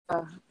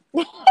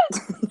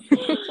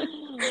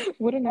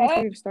What a nice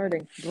way of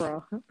starting,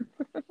 bro.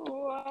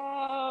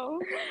 Wow.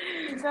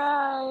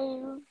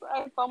 Guys,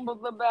 I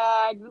fumbled the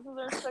bag. This is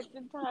our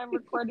second time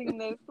recording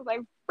this because I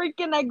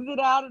freaking exited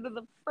out of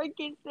the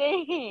freaking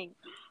thing.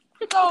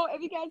 So,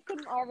 if you guys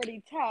couldn't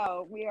already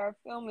tell, we are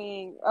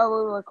filming, or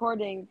we're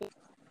recording through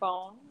the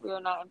phone. We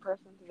are not in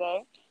person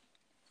today.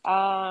 Yeah.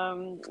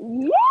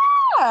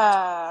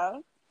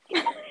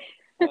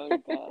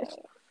 Oh, God.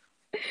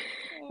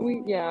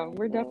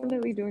 We're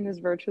definitely doing this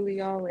virtually,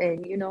 y'all,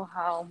 and you know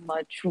how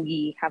much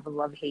we have a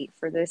love-hate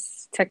for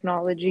this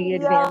technology Yeah.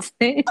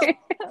 advancement.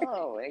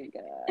 Oh, my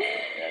God.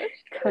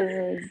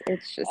 Because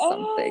it's just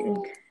something.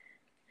 Oh.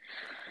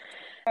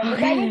 But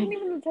that wasn't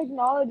even the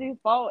technology's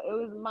fault. It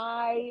was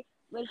my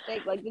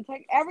mistake. Like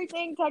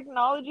everything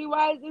technology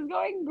wise is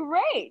going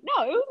great.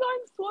 No, it was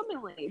going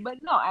swimmingly. But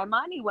no,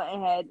 Imani went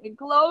ahead and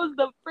closed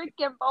the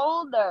freaking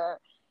folder.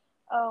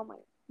 Oh my,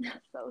 I'm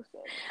so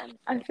sick.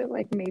 I feel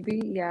like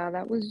maybe, yeah,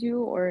 that was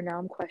you, or now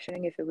I'm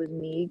questioning if it was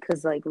me,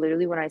 because like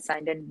literally when I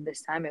signed in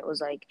this time, it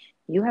was like,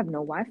 you have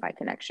no Wi-Fi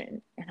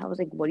connection. And I was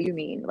like, what do you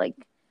mean? Like,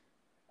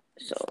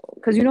 so,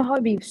 because you know how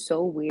it'd be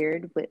so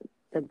weird with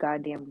the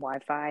goddamn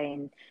Wi-Fi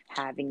and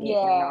having it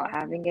and not Yeah.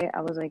 having it.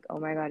 I was like, oh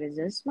my God, is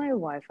this my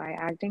Wi-Fi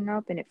acting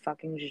up and it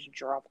fucking just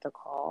dropped the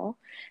call?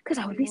 Because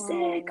I would be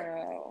sick.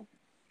 No.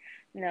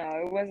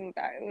 No, it wasn't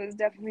that. It was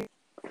definitely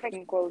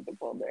freaking close the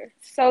folder.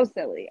 So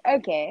silly.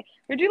 Okay.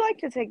 Would you like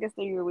to take us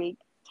through your week?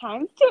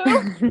 Times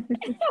two?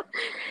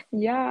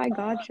 Yeah, I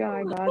gotcha.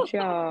 I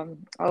gotcha.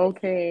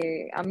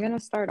 Okay, I'm gonna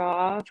start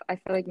off. I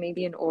feel like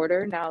maybe in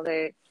order now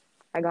that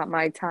I got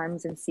my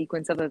times and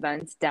sequence of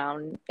events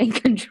down in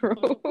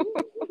control.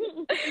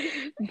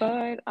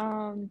 But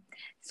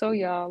so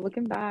yeah,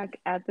 looking back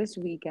at this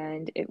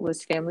weekend, it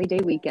was Family Day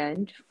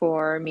weekend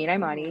for me and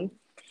Mm-hmm. Imani.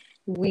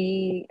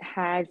 We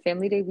had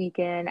Family Day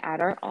weekend at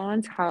our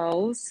aunt's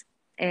house,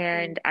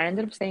 and I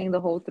ended up staying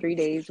the whole 3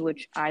 days,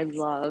 which I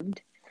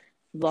loved.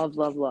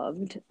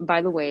 Loved.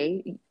 By the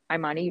way,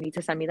 Imani, you need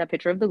to send me that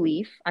picture of the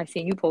leaf. I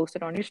seen you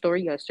posted on your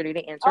story yesterday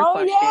to answer a Oh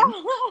question. yeah.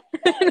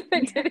 I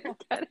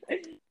didn't get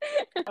it.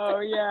 Oh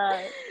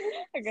yeah.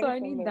 I So gotta I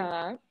send need them.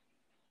 that.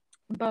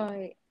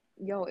 But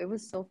yo, it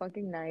was so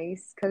fucking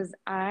nice because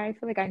I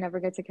feel like I never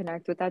get to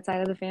connect with that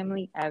side of the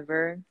family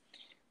ever,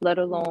 let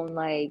alone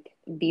like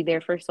be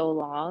there for so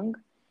long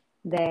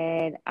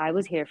that I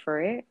was here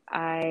for it.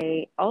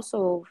 I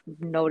also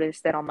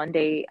noticed that on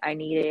Monday I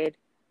needed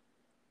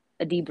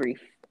a debrief.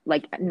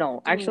 Like, no,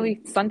 Mm,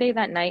 actually, Sunday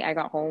that night I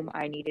got home,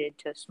 I needed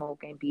to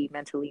smoke and be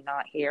mentally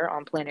not here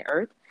on planet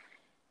Earth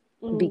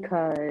mm,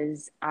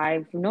 because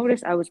I've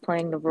noticed I was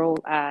playing the role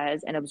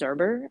as an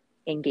observer,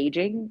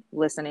 engaging,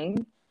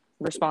 listening,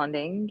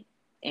 responding,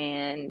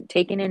 and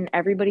taking in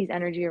everybody's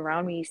energy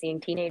around me,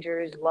 seeing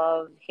teenagers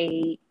love,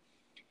 hate,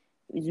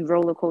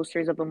 roller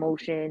coasters of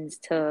emotions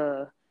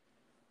to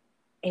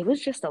it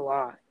was just a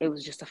lot. It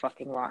was just a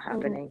fucking lot mm,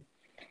 happening.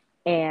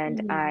 And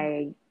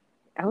mm,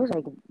 I was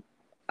like,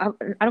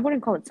 I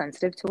wouldn't call it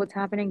sensitive to what's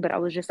happening, but I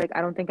was just like,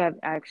 I don't think I've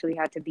actually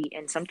had to be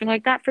in something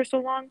like that for so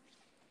long.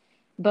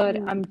 But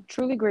I'm mm,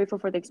 truly grateful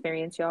for the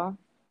experience, y'all.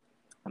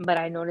 But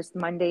I noticed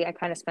Monday, I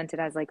kind of spent it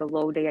as like a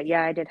low day.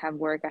 Yeah, I did have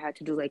work. I had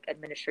to do like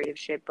administrative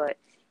shit, but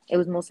it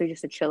was mostly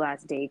just a chill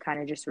ass day,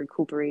 kind of just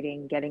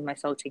recuperating, getting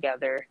myself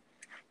together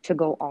to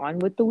go on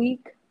with the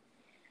week.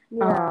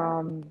 yeah.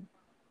 Um,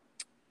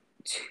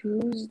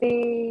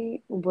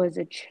 Tuesday was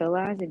a chill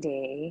ass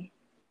day.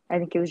 I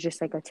think it was just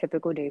like a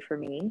typical day for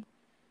me.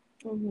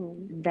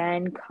 Mm-hmm.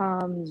 Then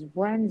comes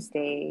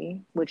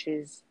Wednesday, which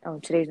is oh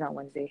today's not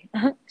Wednesday.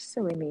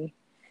 Silly me.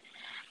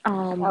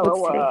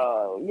 What's today?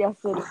 LOL.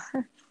 Yesterday.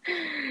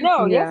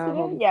 No, Yeah,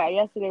 yesterday. Yeah,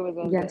 yesterday was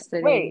Wednesday.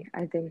 yesterday Wait,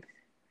 I think.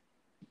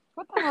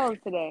 what the hell is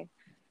today?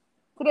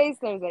 Today's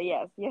Thursday.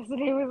 Yes,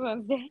 yesterday was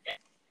Wednesday.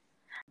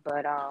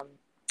 But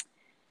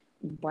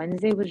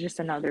Wednesday was just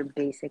another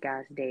basic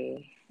ass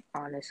day.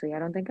 Honestly, I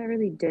don't think I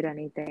really did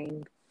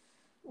anything.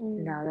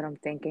 Mm. Now that I'm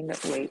thinking,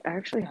 wait, I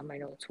actually have my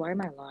notes. Why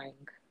am I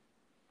lying?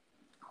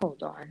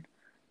 Hold on.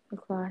 The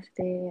class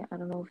day. I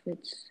don't know if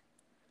it's.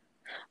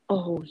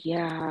 Oh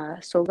yeah.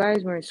 So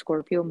guys, we're in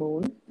Scorpio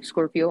moon,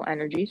 Scorpio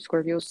energy,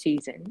 Scorpio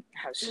season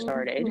has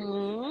started.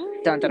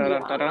 Dun dun Mm-hmm.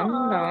 dun dun dun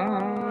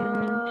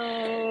dun.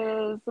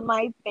 Yes,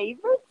 my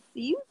favorite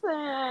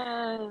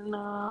season.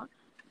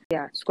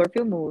 Yeah,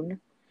 Scorpio moon.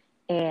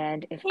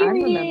 And if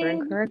I'm remembering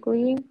Period.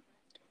 correctly,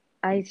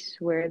 I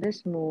swear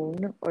this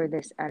moon or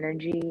this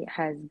energy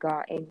has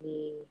gotten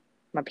me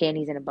my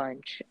panties in a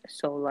bunch.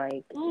 So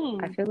like I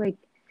Mm. feel like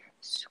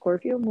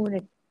Scorpio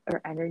moon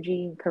or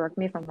energy, correct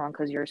me if I'm wrong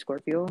because you're a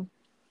Scorpio, is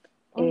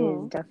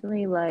Mm-hmm.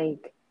 definitely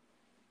like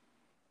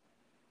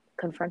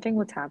confronting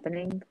what's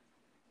happening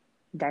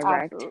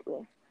direct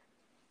Absolutely.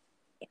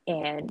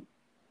 and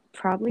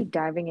probably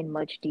diving in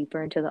much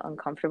deeper into the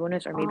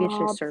uncomfortableness, or maybe it's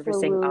just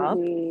surfacing up.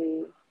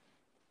 Absolutely.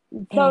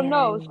 So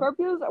no, And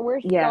Scorpios, we're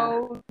yeah,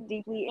 so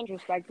deeply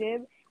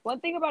introspective. One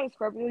thing about a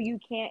Scorpio, you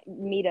can't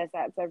meet us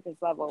at surface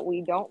level.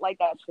 We don't like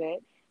that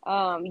shit.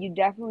 You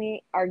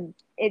definitely are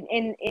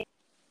in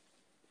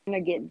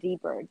to get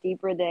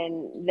deeper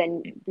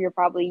than you're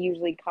probably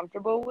usually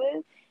comfortable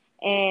with.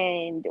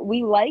 And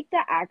we like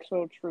the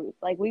actual truth,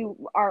 like we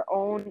our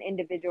own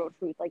individual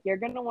truth. Like you're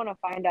gonna want to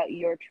find out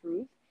your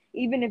truth,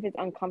 even if it's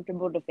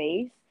uncomfortable to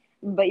face.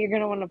 But you're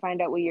gonna want to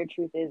find out what your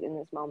truth is in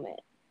this moment.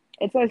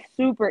 It's a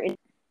super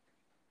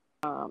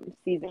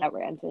season that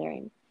we're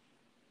entering.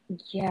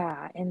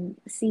 Yeah, and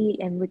see,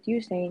 and with you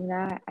saying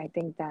that, I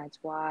think that's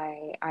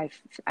why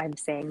I'm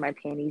saying my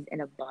panties in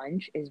a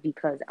bunch is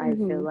because I feel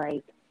Mm-hmm.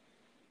 like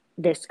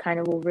this kind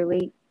of will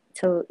relate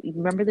to,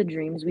 remember the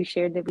dreams we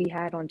shared that we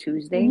had on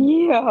Tuesday?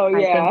 Yeah, oh,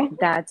 I think yeah.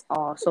 that's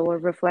also a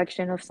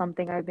reflection of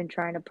something I've been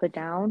trying to put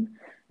down.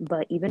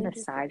 But even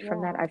Interesting. aside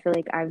from that, Yeah. I feel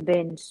like I've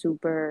been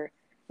super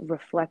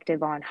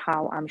reflective on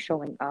how I'm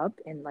showing up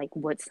and like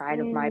what side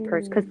of my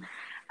person. Because Mm.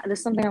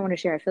 there's something I want to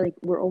share. I feel like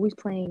we're always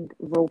playing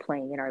role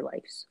playing in our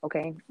lives.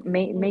 Okay, you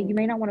may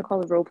Mm-hmm. not want to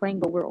call it role playing,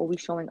 but we're always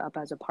showing up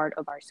as a part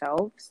of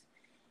ourselves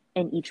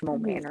in each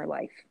moment Mm-hmm. in our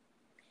life.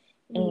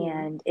 Mm-hmm.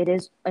 And it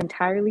is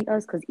entirely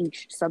us because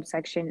each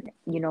subsection,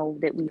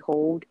 that we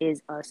hold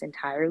is us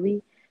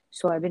entirely.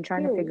 So I've been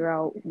trying to Period. figure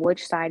out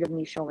which side of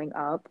me showing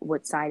up,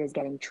 what side is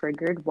getting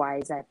triggered, why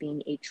is that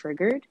being a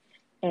triggered,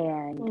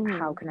 and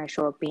how Mm-hmm. can I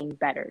show up being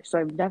better. So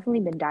I've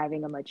definitely been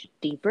diving a much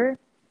deeper,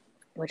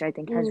 which I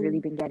think has really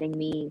Mm. been getting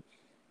me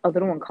a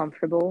little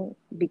uncomfortable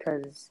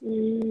because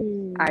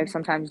I Mm.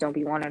 sometimes don't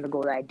be wanting to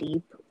go that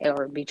deep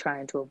or be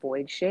trying to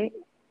avoid shit.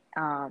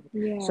 So I've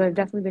Yeah.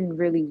 definitely been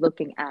really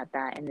looking at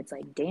that, and it's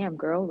like, damn,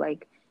 girl,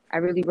 like I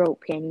really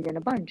wrote panties in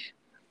a bunch,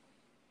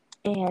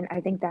 and I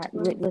think that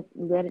Right.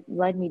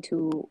 led me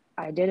to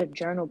I did a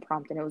journal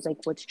prompt, and it was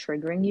like, what's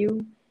triggering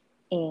you,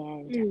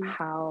 and Mm.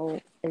 how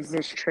is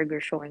this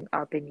trigger showing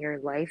up in your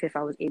life? If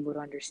I was able to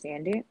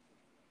understand it,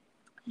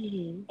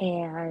 Mm-hmm.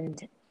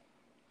 and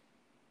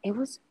it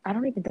was I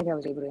don't even think I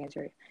was able to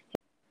answer it.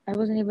 I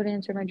wasn't able to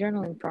answer my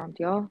journaling prompt,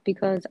 y'all,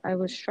 because I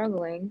was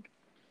struggling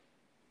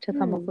to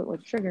come up Mm. with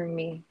what's triggering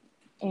me.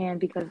 And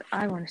because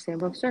I want to stay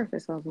above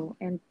surface level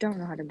and don't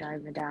know how to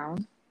dive it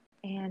down.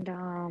 And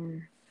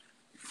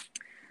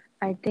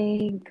I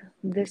think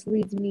this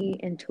leads me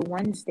into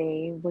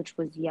Wednesday, which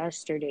was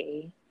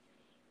yesterday.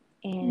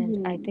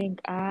 And I Mm-hmm.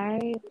 think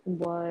I'm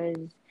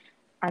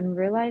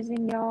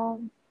realizing,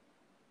 y'all,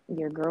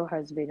 your girl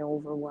has been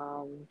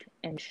overwhelmed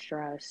and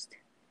stressed.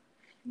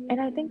 And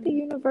I think the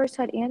Yeah. universe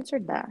had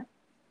answered that.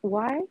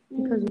 Why?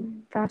 Because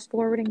Mm. fast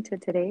forwarding to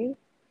today,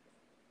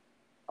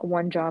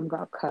 one job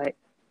got cut.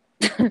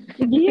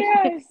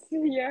 Yes.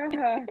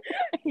 Yeah.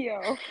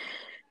 Yo.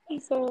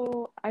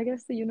 So I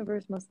guess the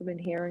universe must have been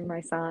hearing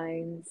my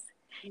signs.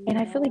 And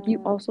I feel like you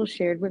Yeah. also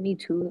shared with me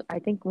too. I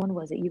think one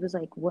was it. You was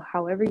like, well,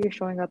 however you're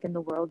showing up in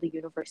the world, the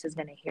universe is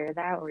gonna hear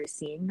that or is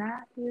seeing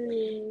that.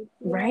 Period.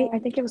 Right? Yeah. I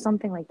think it was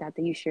something like that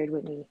that you shared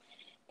with me.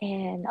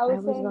 And I I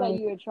was was saying that like,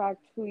 you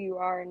attract who you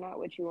are, not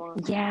what you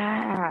want.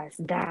 yes,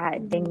 that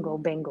Mm-hmm. bingo,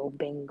 bingo,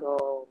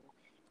 bingo.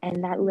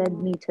 And that led Yeah.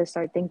 me to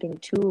start thinking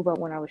too about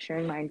when I was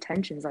sharing my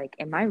intentions. Like,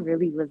 am I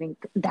really living?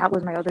 That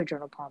was my other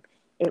journal prompt.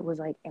 It was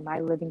like, am I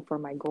living for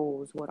my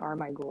goals? What are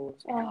my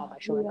goals? And how am Oh, I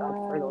showing up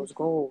for yes. those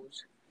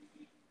goals?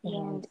 Yes.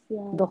 And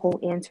the Yes. whole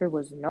answer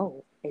was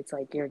no. It's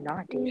like, you're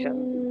not, Deja.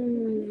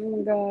 Mm.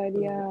 Oh,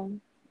 God. Yeah.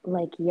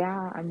 Like,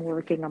 yeah, I'm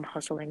working, I'm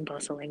hustling,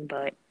 bustling,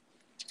 but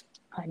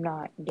I'm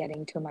not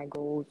getting to my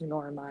goals,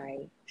 nor am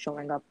I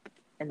showing up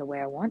in the way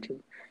I want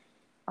to.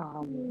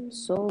 Mm.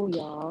 So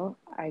y'all,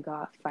 I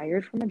got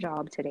fired from a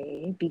job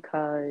today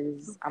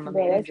because I'm a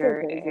Bro, that's so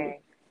manager, crazy. and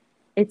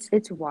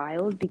it's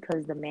wild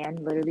because the man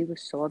literally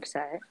was so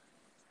upset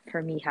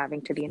for me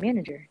having to be a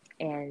manager.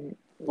 And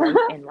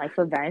life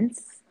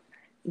events,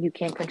 you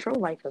can't control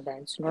life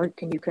events, nor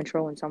can you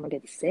control when someone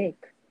gets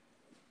sick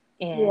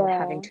and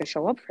having Yeah. to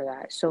show up for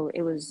that. So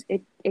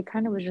it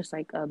kind of was just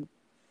like a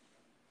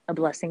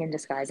blessing in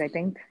disguise, I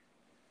think,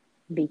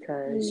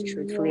 because Mm.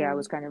 truthfully I Yeah.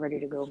 was kind of ready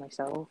to go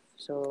myself.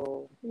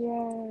 So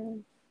Yeah.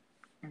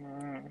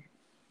 mm,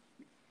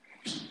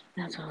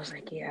 that's why I was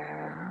like,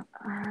 yeah,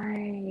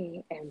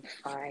 I am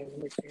fine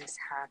with this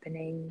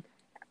happening.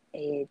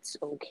 It's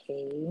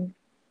okay.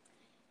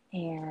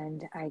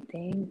 And I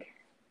think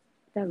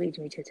that leads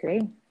me to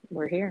today.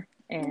 We're here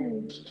Mm.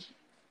 and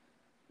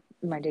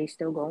my day's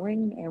still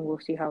going and we'll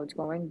see how it's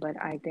going.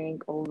 But I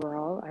think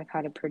overall I've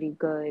had a pretty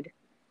good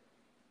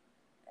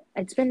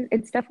it's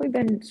definitely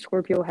been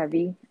Scorpio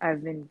heavy.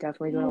 I've been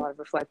definitely doing a Mm. lot of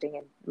reflecting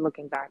and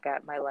looking back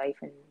at my life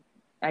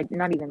and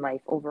not even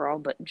life overall,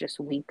 but just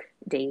week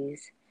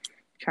days,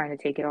 trying to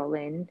take it all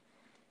in.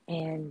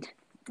 And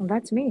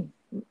that's me.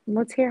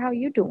 Let's hear how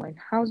you doing.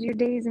 How's your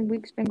days and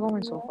weeks been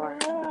going so far?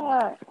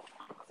 Yeah.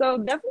 So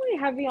definitely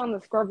heavy on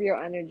the Scorpio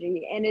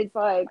energy. And it's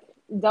like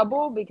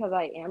double because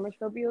I am a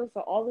Scorpio.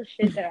 So all the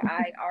shit that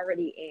I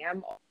already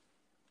am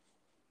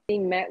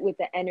being met with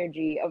the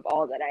energy of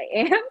all that I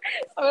am.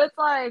 So it's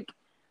like,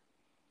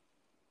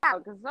 wow,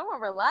 can someone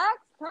relax?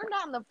 Turn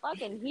down the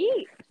fucking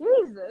heat.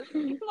 Jesus.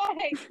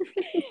 Like,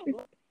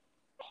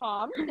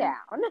 calm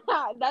down.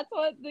 That's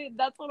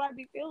what I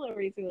be feeling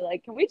recently.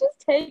 Like, can we just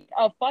take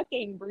a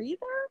fucking breather?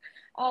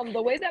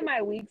 The way that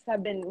my weeks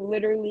have been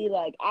literally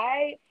like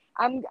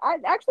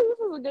Actually, this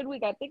was a good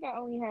week. I think I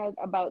only had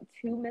about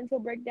 2 mental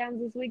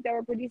breakdowns this week that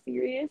were pretty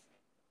serious.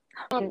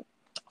 So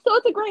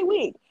it's a great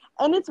week.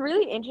 And it's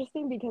really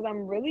interesting because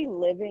I'm really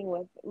living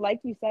with,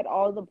 like you said,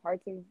 all the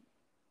parts of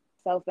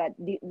self that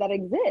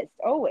exist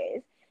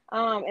always.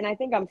 And I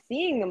think I'm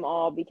seeing them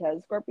all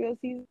because Scorpio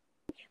season,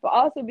 but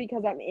also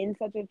because I'm in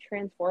such a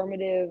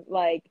transformative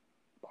like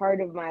part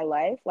of my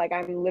life. Like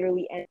I'm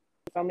literally in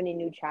so many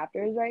new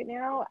chapters right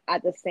now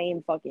at the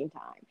same fucking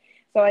time.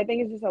 So I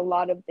think it's just a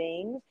lot of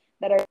things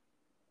that are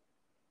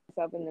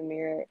myself in the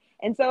mirror.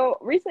 And so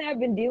recently I've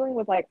been dealing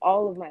with like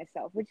all of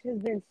myself, which has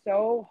been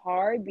so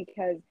hard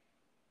because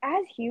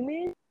as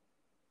humans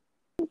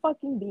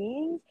fucking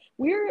beings,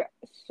 we're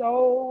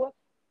so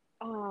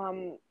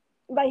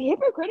like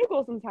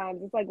hypocritical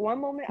sometimes. It's like one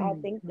moment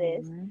I'll think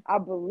this, Mm-hmm. I'll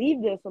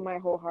believe this with my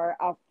whole heart,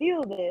 I'll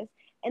feel this,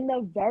 and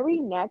the very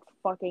next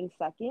fucking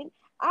second,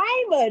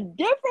 I'm a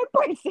different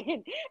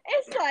person.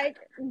 It's like,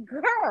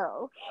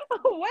 girl,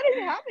 what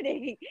is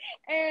happening?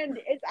 And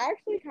it's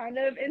actually kind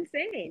of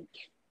insane.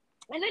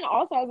 And then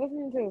also, I was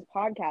listening to this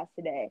podcast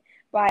today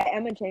by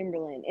Emma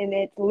Chamberlain, and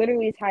it's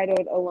literally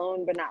titled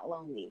 "Alone but Not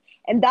Lonely,"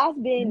 and that's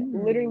been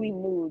literally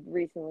Mm. moved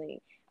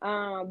recently.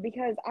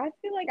 Because I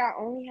feel like I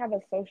only have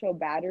a social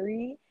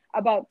battery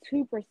about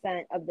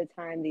 2% of the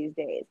time these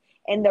days,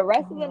 and the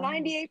rest Oh of the wow.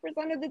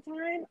 98% of the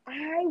time,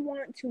 I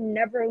want to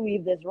never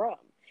leave this room.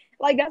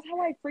 Like that's how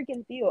I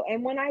freaking feel.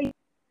 And when I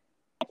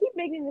keep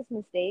making this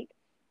mistake,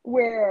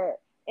 where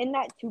in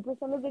that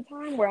 2% of the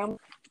time where I'm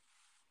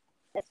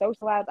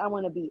socialized, I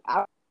want to be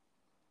out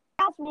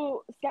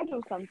will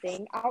schedule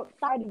something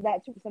outside of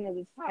that 2% of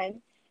the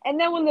time. And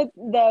then when the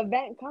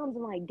event comes,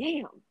 I'm like,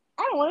 damn,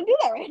 I don't want to do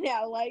that right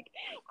now. Like,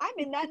 I'm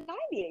in that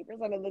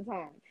 98% of the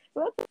time.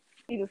 So that's what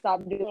I need to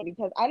stop doing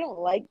because I don't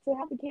like to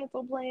have to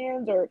cancel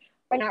plans or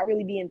not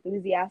really be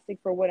enthusiastic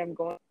for what I'm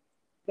going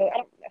to.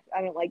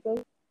 I don't like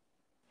those.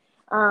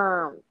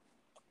 Um,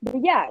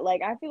 but yeah,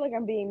 like I feel like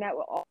I'm being that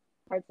with all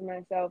parts of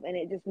myself, and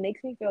it just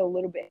makes me feel a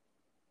little bit,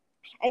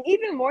 and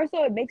even more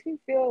so, it makes me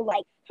feel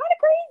like kind of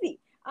crazy.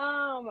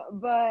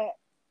 But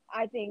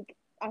I think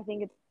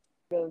it's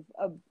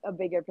a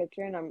bigger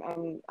picture,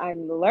 and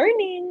I'm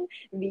learning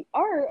the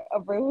art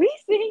of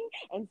releasing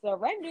and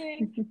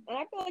surrendering, and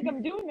I feel like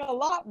I'm doing a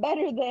lot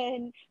better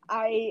than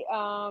I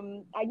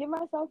give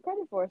myself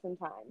credit for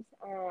sometimes.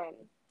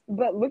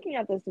 But looking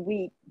at this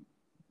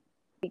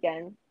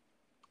weekend,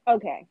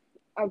 okay,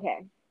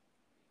 okay,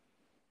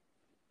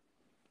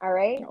 all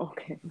right,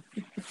 Okay.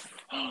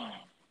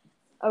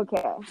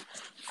 okay.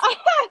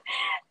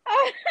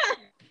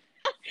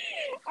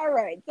 All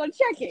right, so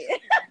check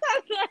it.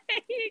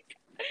 Like,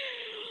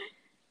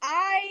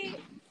 I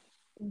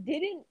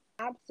didn't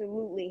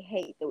absolutely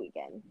hate the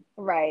weekend,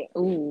 right?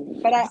 Ooh.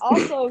 But I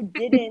also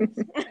didn't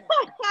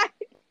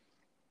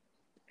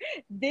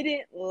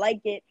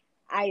like it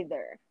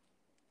either.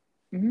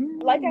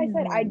 Like I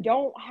said, I Mm.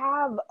 don't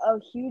have a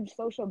huge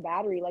social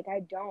battery. Like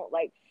I don't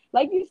like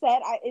you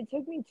said, it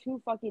took me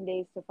 2 fucking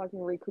days to fucking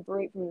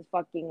recuperate from this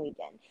fucking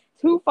weekend.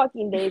 2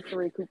 fucking days to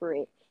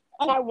recuperate.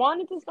 And I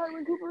wanted to start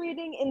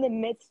recuperating in the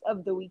midst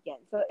of the weekend.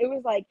 So it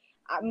was like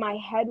my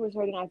head was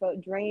hurting. I felt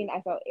drained.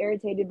 I felt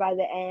irritated by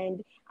the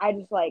end. I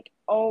just like,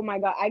 oh my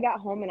God. I got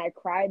home and I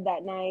cried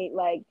that night.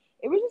 Like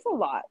it was just a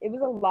lot. It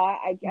was a lot.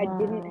 I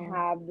didn't Wow.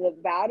 have the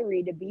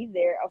battery to be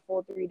there a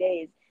full 3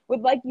 days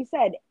with, like you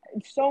said,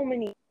 so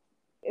many.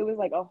 It was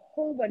like a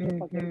whole bunch of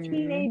fucking Mm-hmm.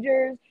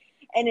 teenagers,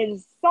 and it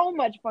is so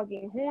much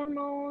fucking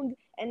hormones.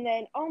 And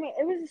then oh my,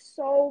 it was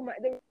so much.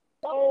 There was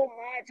so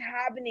much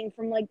happening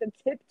from like the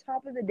tip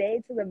top of the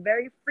day to the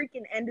very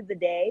freaking end of the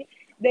day.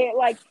 They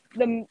like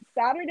the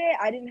Saturday.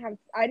 I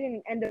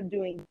didn't end up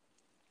doing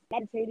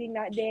meditating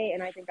that day,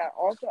 and I think that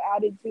also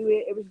added to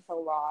it. It was just a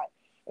lot.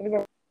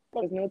 There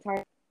was no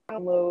time to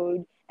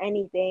download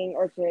anything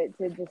or to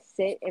just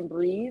sit and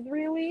breathe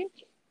really.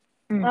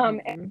 Um,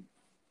 Mm-hmm.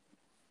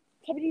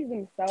 activities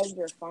themselves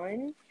were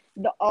fun.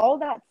 The all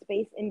that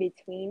space in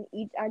between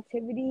each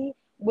activity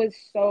was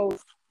so,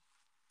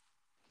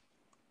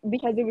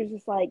 because it was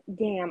just like,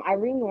 damn, I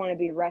really want to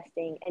be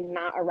resting and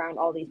not around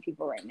all these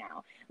people right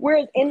now.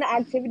 Whereas in the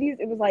activities,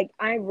 it was like,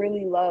 I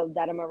really love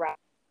that I'm around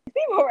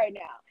people right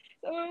now.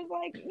 So it was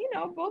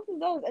like, both of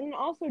those. And then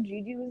also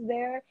Gigi was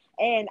there,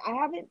 and I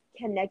haven't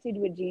connected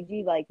with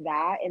Gigi like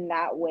that in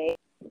that way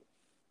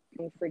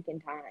in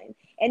freaking time.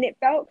 And it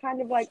felt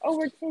kind of like, oh,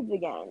 we're kids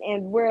again.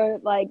 And we're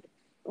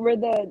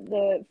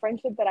the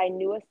friendship that I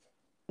knew us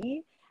to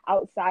be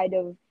outside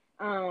of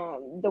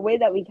the way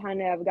that we kind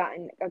of have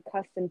gotten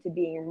accustomed to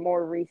being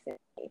more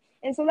recently.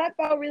 And so that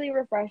felt really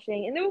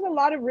refreshing. And there was a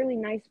lot of really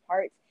nice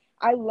parts.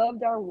 I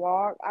loved our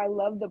walk. I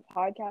loved the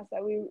podcast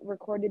that we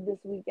recorded this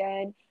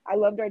weekend. I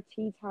loved our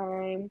tea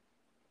time.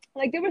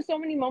 Like there were so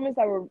many moments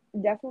that were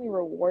definitely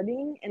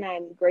rewarding, and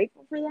I'm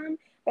grateful for them,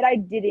 but I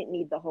didn't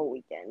need the whole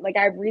weekend. Like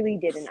I really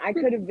didn't. I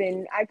could have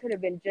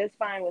been just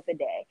fine with a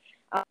day.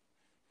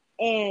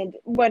 And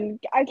when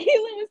Keelan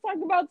was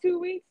talking about 2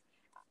 weeks,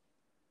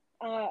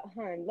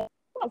 hun, let's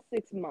about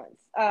 6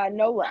 months,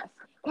 no less.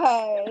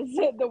 Because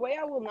the way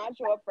I will not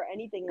show up for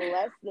anything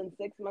less than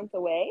 6 months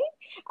away,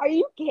 are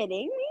you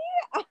kidding me?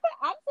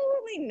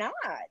 Absolutely not.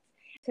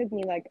 It took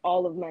me like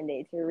all of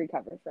Monday to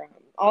recover from,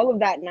 all of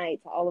that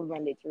night to all of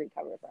Monday to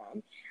recover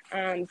from.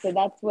 So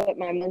that's what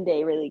my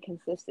Monday really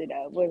consisted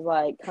of, was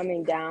like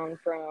coming down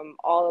from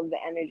all of the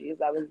energies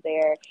that was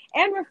there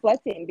and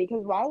reflecting,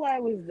 because while I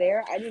was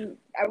there,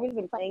 I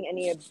wasn't playing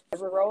any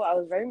observer role. I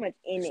was very much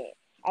in it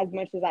as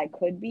much as I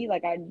could be.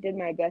 Like, I did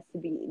my best to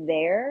be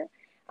there.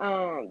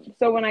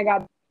 So when I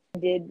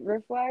did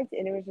reflect,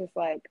 and it was just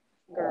like,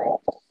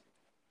 girl,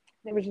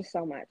 there was just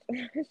so much.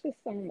 There was just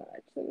so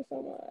much. There was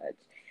so much.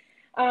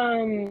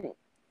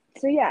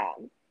 So yeah.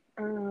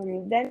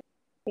 Then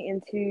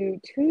into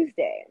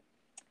Tuesday,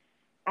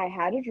 I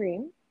had a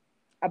dream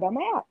about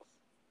my ex.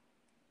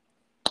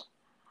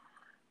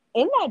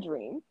 In that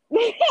dream,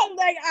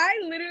 like I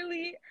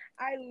literally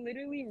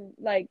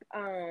like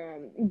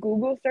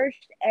Google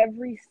searched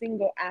every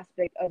single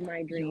aspect of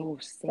my dream Yo,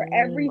 for same.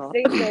 every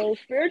single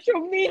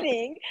spiritual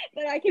meaning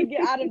that I could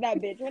get out of that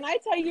bitch. When I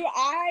tell you,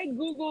 I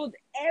Googled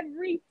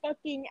every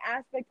fucking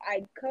aspect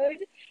I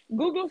could.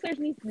 Google search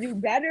needs to do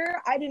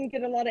better. I didn't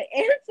get a lot of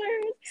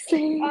answers.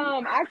 Same.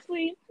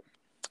 Actually,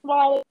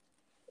 while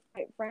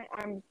my friend,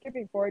 I'm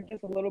skipping forward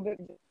just a little bit,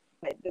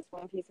 like this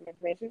one piece of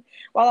information.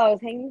 While I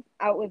was hanging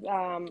out with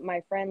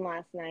my friend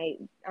last night,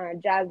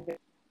 Jasmine,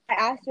 I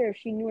asked her if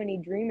she knew any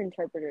dream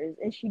interpreters,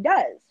 and she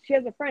does. She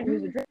has a friend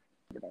who's a dream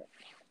interpreter.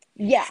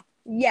 Yeah,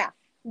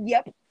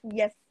 yep,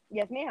 yes,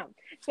 ma'am.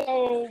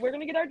 So we're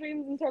gonna get our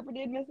dreams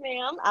interpreted, Miss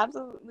Ma'am,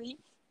 absolutely.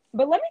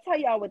 But let me tell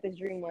y'all what this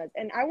dream was,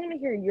 and I want to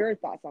hear your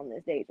thoughts on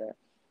this, Deja.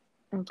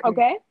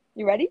 Okay,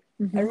 you ready?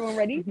 Mm-hmm. Everyone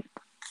ready?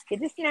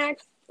 Get your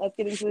snacks. Let's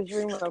get into this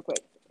dream real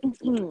quick.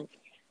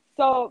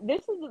 So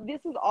this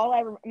is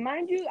all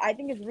mind you. I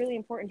think it's really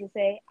important to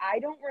say I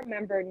don't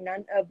remember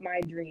none of my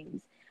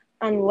dreams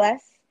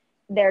unless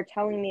they're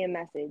telling me a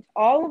message.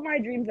 All of my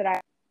dreams that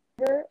I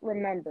ever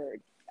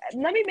remembered.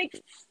 Let me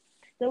make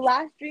the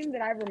last dream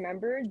that I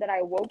remembered, that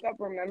I woke up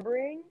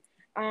remembering,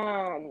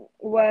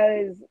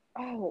 was,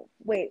 oh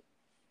wait,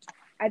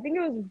 I think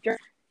it was during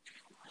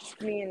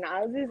me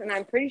analysis, and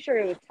I'm pretty sure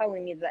it was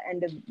telling me the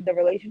end of the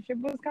relationship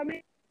was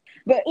coming.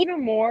 But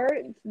even more,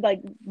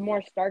 like,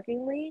 more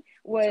starkingly,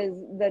 was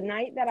the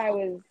night that I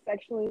was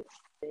sexually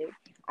assaulted.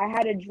 I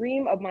had a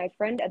dream of my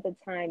friend at the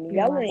time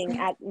yelling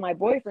at my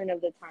boyfriend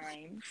of the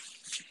time,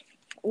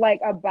 like,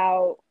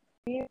 about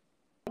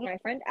my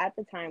friend at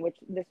the time, which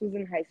this was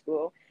in high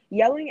school,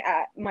 yelling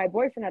at my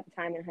boyfriend at the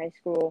time in high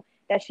school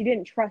that she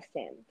didn't trust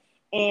him.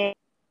 And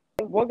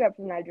I woke up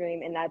from that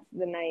dream, and that's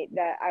the night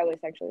that I was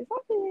sexually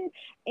assaulted.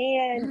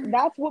 And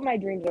that's what my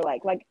dreams are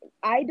like. Like,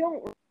 I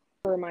don't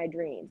remember my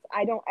dreams.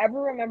 I don't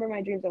ever remember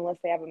my dreams unless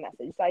they have a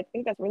message. So I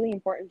think that's really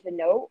important to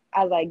note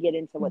as I get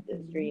into what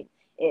this dream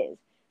is.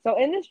 So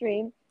in this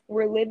dream,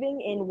 we're living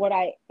in what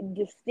I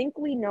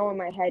distinctly know in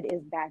my head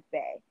is Back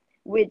Bay,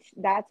 which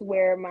that's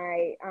where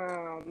my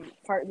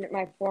partner,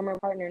 my former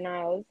partner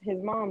Niles, his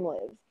mom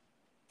lives.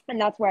 And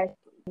that's where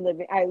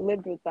I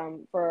lived with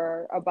them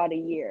for about a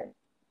year.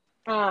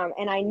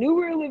 And I knew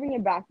we were living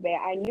in Back Bay.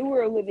 I knew we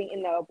were living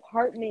in the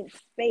apartment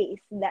space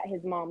that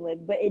his mom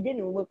lived, but it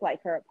didn't look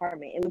like her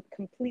apartment. It looked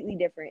completely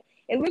different.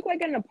 It looked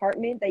like an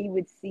apartment that you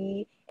would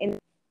see in a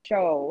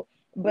show,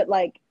 but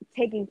like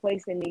taking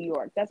place in New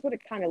York. That's what it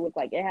kind of looked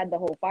like. It had the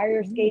whole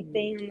fire escape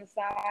thing on the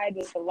side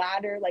with the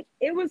ladder. Like,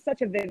 it was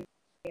such a vivid.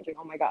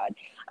 Oh my god.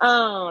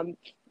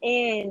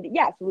 And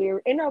yes, we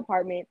were in an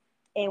apartment,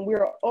 and we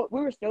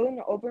were still in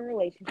an open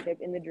relationship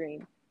in the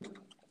dream,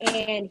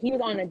 and he was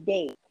on a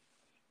date.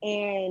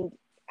 And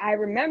I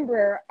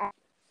remember I was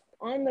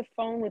on the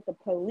phone with the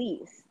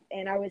police,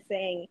 and I was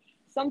saying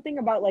something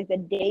about like the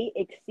date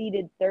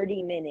exceeded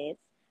 30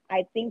 minutes.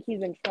 I think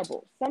he's in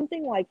trouble,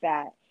 something like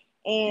that.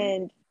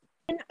 And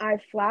then I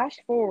flash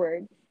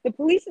forward. The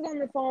police is on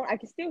the phone. I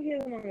can still hear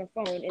them on the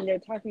phone, and they're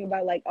talking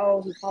about like,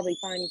 oh, he's probably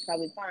fine. He's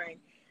probably fine.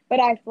 But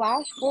I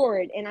flash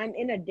forward, and I'm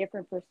in a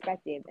different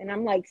perspective, and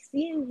I'm like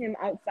seeing him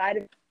outside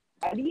of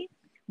my body,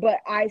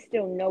 but I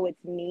still know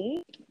it's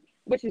me,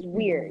 which is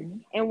weird.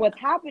 And what's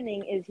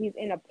happening is he's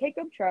in a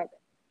pickup truck.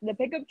 The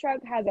pickup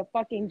truck has a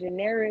fucking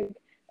generic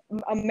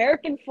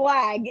American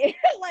flag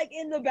like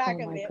in the back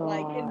of it. God.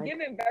 Like, it's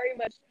given very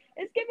much,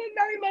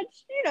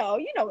 you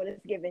know what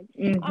it's given.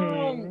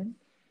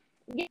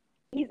 Yeah,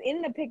 he's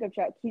in the pickup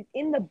truck. He's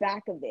in the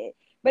back of it.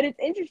 But it's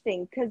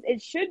interesting because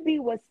it should be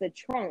what's the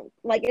trunk.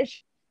 Like,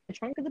 it's the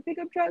trunk of the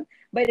pickup truck,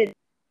 but it's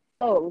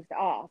closed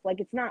off. Like,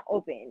 it's not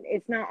open.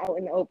 It's not out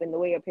in the open the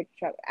way a pickup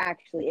truck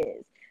actually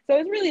is. So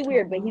it's really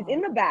weird. But he's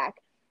in the back,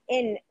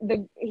 and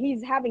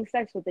he's having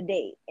sex with the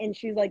date, and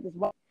she's like this,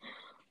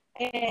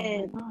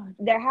 and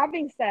they're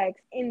having sex,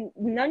 and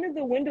none of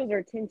the windows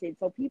are tinted.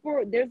 So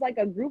there's like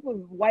a group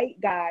of white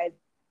guys,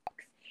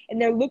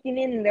 and they're looking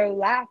in, and they're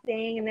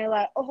laughing, and they're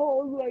like,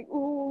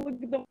 oh,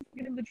 look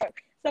at the truck,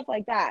 stuff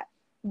like that.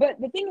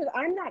 But the thing is,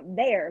 I'm not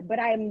there, but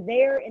I'm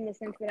there in the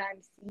sense that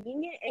I'm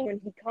seeing it. And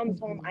when he comes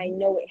home, I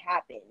know it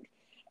happened.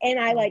 And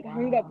I Oh like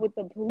hung up wow. with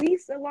the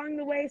police along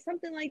the way,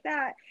 something like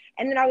that.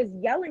 And then I was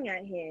yelling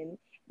at him,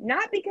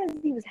 not because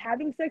he was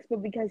having sex,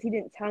 but because he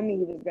didn't tell me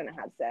he was gonna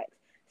have sex.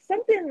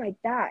 Something like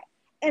that.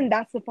 And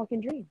that's the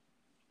fucking dream.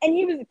 And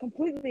he was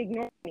completely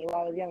ignoring me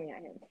while I was yelling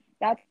at him.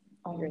 That's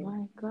the Oh dream.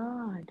 my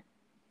God.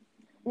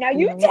 Now You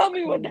you know what's tell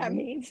me what that crazy?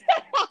 means.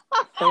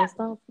 First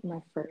off, my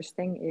first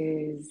thing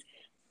is,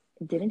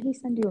 didn't he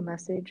send you a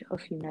message a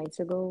few nights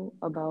ago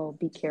about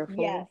be Yes.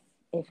 careful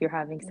if you're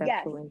having Yes.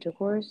 sexual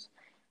intercourse?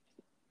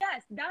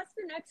 Yes, that's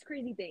the next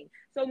crazy thing.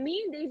 So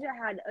me and Deja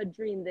had a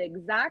dream the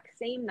exact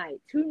same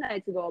night, 2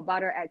 nights ago,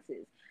 about our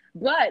exes.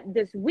 But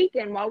this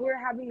weekend, while we were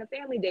having the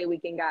family day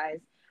weekend, guys,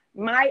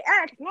 my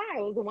ex,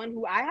 Miles, the one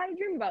who I had a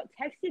dream about,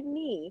 texted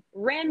me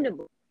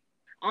randomly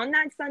on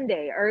that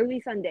Sunday, early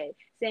Sunday,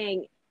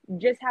 saying,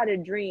 just had a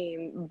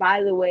dream,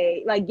 by the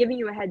way, like giving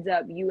you a heads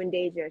up, you and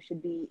Deja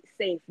should be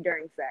safe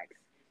during sex.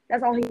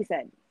 That's all he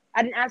said.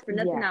 I didn't ask for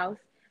nothing Yeah, else.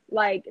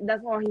 Like,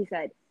 that's all he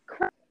said.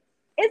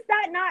 Is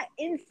that not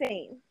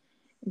insane?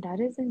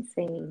 that is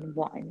insane.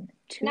 One.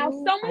 Now,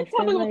 Two, someone I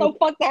tell feel me what the like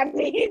fuck that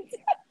means.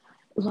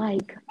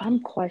 I'm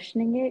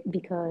questioning it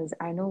because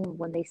I know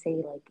when they say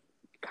like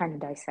kind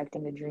of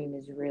dissecting a dream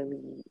is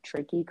really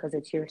tricky because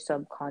it's your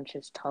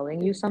subconscious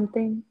telling you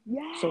something.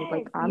 So Yes,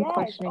 like I'm yes,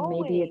 questioning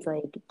maybe it's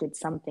always. like did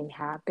something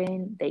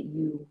happen that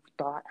you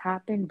thought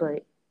happened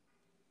but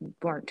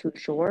weren't too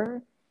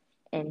sure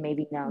and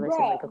maybe now this is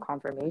like a Bruh.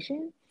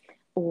 confirmation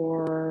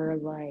or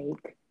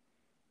like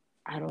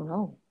I don't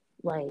know.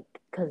 Like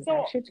cuz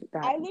that So shit's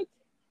that I looked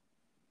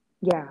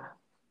yeah.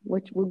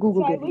 Which will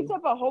Google so I give looked you?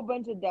 up a whole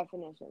bunch of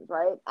definitions,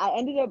 right? I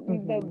ended up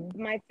Mhm.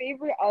 my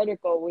favorite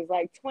article was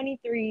like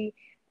 23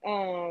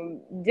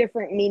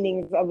 different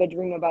meanings of a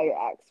dream about your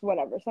ex,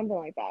 whatever, something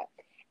like that.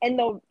 And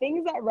the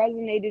things that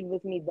resonated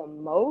with me the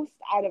most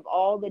out of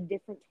all the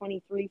different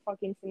 23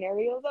 fucking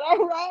scenarios that I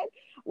read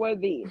were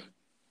these.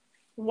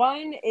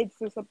 One, it's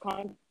the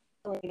subconscious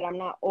that I'm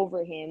not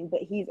over him,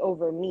 but he's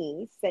over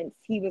me since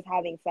he was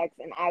having sex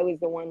and I was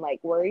the one like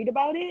worried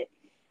about it.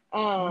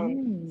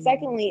 Mm.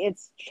 Secondly,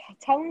 it's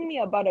telling me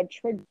about a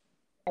trigger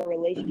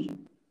relationship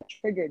that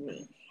triggered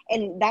me,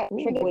 and that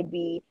trigger Ooh. would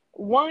be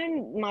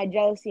one, my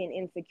jealousy and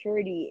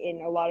insecurity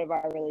in a lot of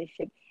our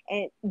relationship,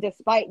 and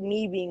despite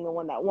me being the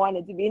one that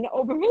wanted to be in an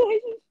open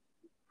relationship.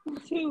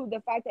 Two,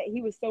 the fact that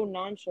he was so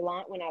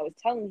nonchalant when I was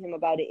telling him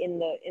about it in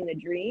the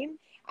dream.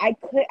 I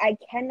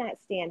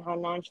cannot stand how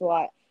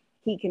nonchalant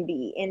he can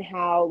be and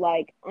how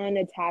like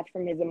unattached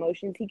from his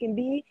emotions he can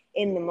be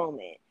in the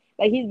moment.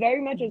 Like he's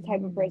very much a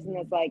type of person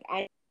that's Mm. like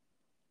I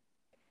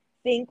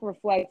think,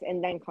 reflect,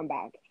 and then come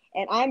back.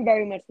 And I'm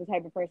very much the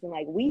type of person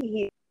like we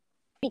here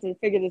to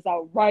figure this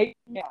out right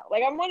now.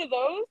 Like I'm one of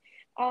those.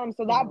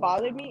 So that Oh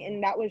bothered me, wow.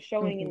 and that was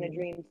showing in the Mhm.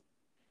 dream.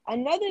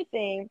 Another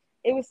thing,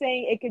 it was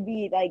saying it could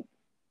be like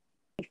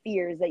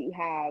fears that you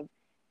have.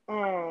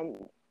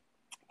 Um,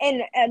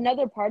 and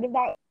another part of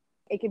that,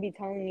 it could be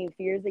telling you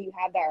fears that you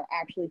have that are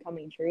actually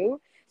coming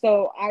true.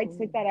 So I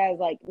took Ooh. that as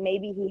like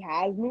maybe he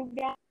has moved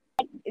on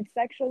it's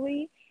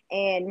sexually,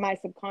 and my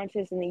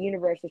subconscious and the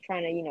universe is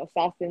trying to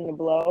soften the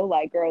blow.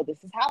 Like, girl,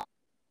 this is how.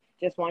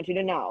 Just want you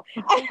to know.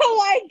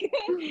 Like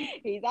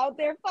he's out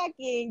there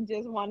fucking.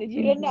 Just wanted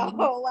you to Mhm.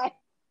 know. Like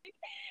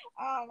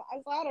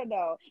so I don't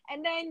know.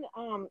 And then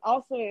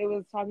also it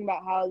was talking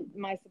about how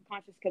my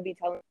subconscious could be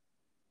telling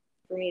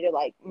for me to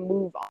like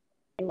move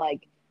on,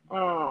 like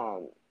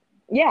um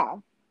yeah.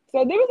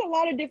 So there was a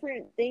lot of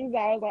different things that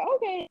I was like,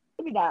 okay, it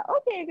could be that.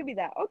 Okay, it could be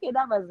that. Okay,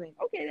 that resonates.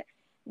 Okay,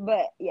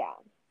 but yeah,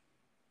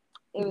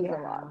 it was a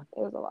lot. Yeah. It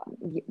was a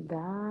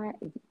lot.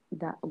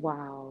 That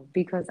wow.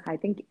 Because I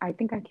think I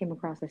came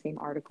across the same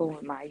article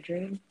in my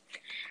dream.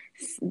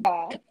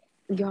 Yeah.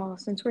 Y'all,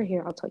 since we're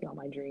here, I'll tell y'all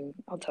my dream.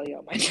 I'll tell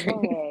y'all my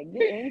Go dream. ahead,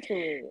 get into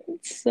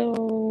it.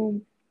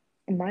 So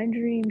my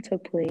dream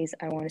took place,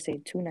 I want to say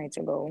 2 nights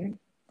ago,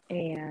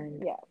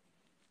 and Yeah.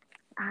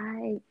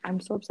 I'm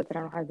so upset that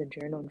I don't have the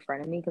journal in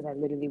front of me because I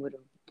literally would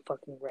have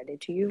fucking read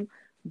it to you.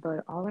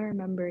 But all I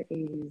remember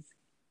is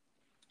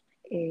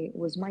it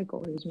was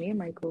Michael. It was me and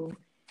Michael,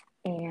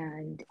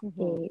 and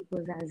Hmm. it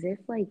was as if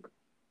like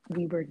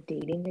we were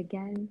dating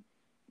again,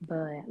 but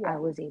I Yeah.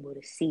 was able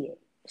to see it.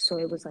 So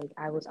it was like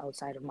I was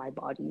outside of my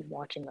body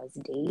watching us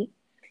date,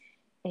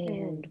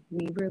 and Hmm.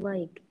 we were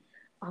like,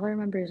 all I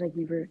remember is like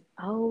we were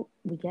out,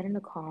 we get in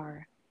the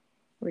car,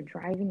 we're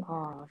driving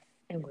off,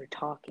 and we're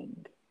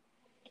talking.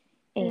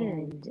 Hmm.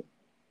 And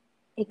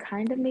it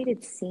kind of made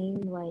it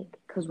seem like,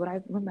 because what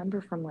I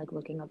remember from like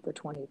looking up the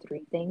 23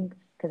 thing,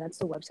 because that's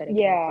the website I came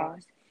Yeah.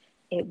 across,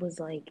 it was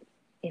like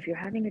if you're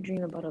having a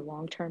dream about a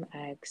long-term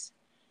ex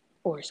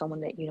or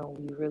someone that you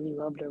really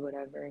loved or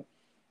whatever,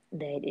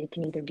 that it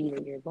can either be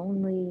that you're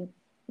lonely,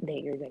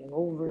 that you're getting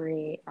over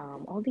it,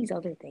 all these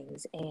other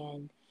things.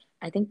 And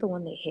I think the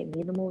one that hit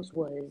me the most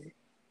was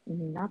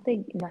not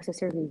that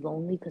necessarily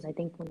lonely, because I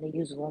think when they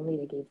used lonely,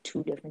 they gave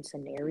two different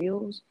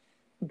scenarios,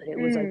 but it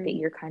was like that Hmm.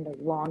 you're kind of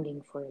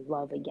longing for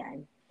love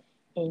again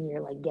and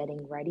you're like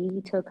getting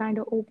ready to kind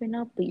of open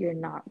up, but you're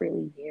not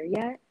really there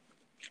yet.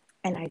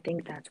 And I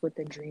think that's what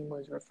the dream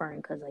was referring,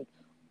 because like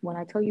when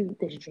I tell you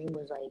this dream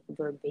was like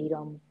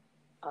verbatim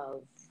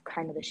of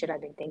kind of the shit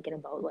I've been thinking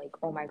about, like,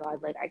 oh my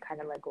God, like I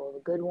kind of let go of a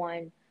good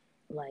one.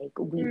 Like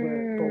we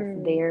were both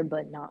Mm, there,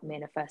 but not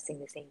manifesting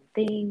the same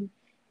thing.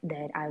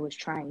 That I was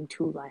trying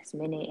to last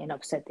minute and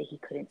upset that he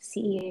couldn't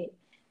see it.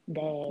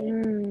 That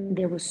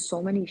there mm, was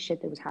so many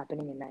shit that was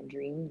happening in that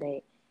dream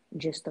that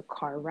just the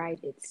car ride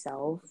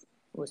itself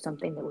was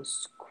something that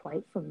was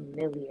quite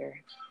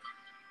familiar.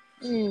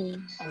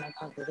 mm. Oh my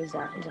God, what is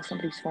that? Is that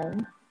somebody's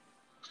phone?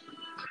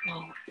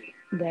 Oh,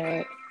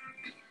 that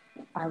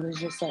I was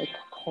just like,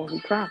 holy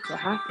crap, what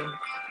happened?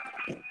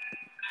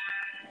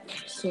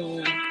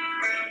 So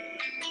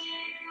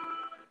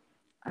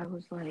I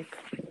was like,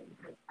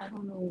 I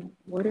don't know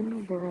what in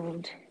the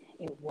world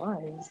it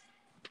was,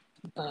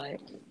 but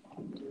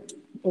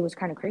it was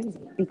kind of crazy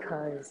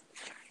because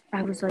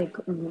I was like,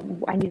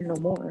 I need to know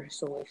more.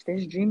 So if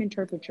this dream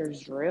interpreter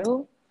is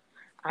real,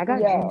 I got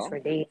dreams Yo, for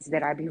days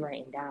that I be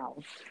writing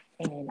down.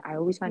 And I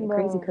always find it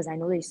crazy bro. because I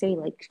know they say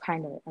like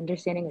kind of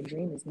understanding a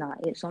dream is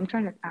not it. So I'm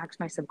trying to ask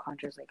my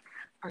subconscious, like,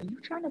 are you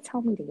trying to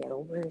tell me to get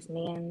over this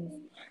man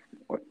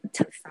or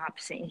to stop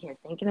sitting here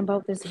thinking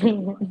about this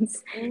man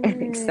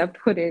and Mm.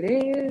 accept what it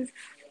is?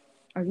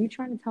 Are you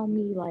trying to tell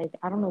me like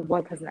I don't know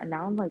what? Because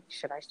now I'm like,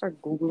 should I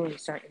start Googling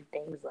certain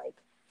things like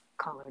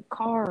colored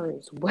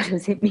cars? What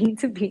does it mean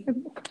to be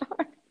in the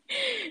car?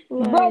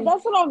 Bro, Like,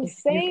 that's what I'm if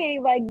you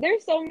saying. Like,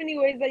 there's so many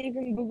ways that you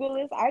can Google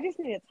this. I just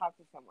need to talk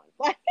to someone.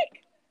 Like,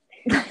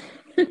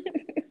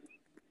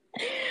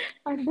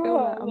 I feel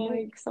that. bro, I'm like,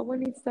 like, someone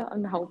needs to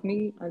help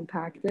me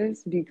unpack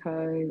this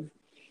because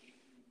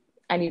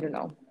I need to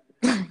know.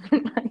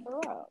 Like, for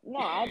real. No,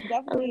 I'm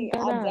dead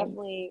I'll ass.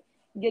 definitely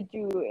get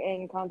you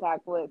in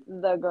contact with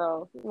the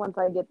girl once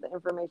I get the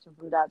information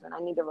from Jasmine. I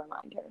need to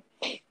remind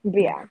her.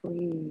 But yeah,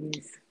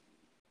 Please.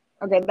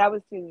 okay, that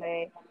was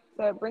Tuesday.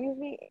 So it brings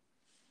me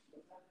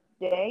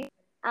day.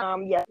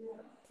 Yes,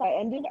 I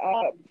ended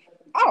up.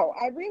 Oh,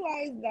 I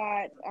realized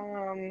that.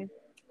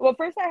 Well,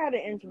 first I had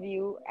an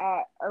interview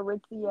at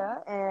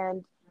Aritzia,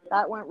 and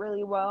that went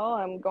really well.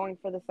 I'm going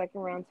for the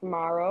second round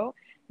tomorrow,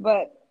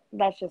 but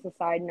that's just a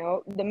side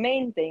note. The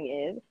main thing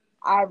is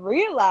I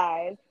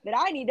realized that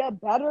I need a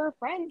better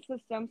friend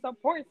system,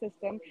 support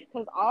system,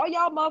 because all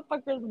y'all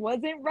motherfuckers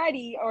wasn't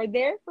ready or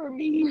there for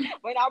me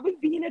when I was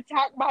being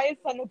attacked by a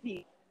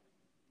centipede.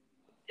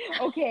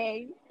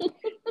 Okay,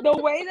 the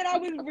way that I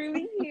was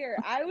really here,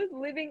 I was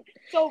living.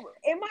 So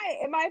in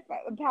my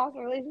past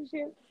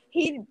relationship,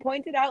 he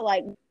pointed out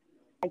like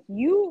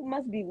you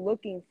must be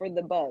looking for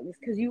the bugs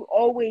because you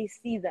always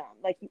see them,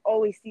 like you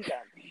always see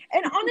them.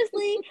 And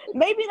honestly,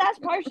 maybe that's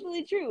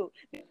partially true.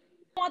 I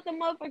want the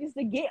motherfuckers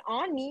to get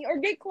on me or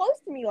get close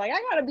to me. Like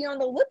I gotta be on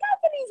the lookout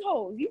for these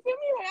hoes. You feel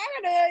me? Like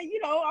I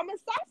gotta, I'm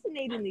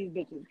assassinating these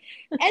bitches.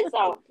 And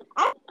so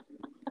I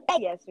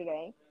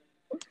yesterday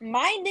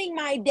minding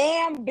my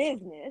damn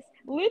business,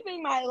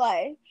 living my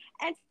life,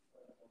 and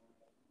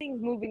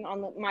things moving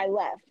on my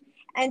left.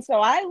 And so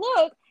I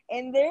look,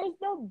 and there's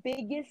the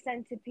biggest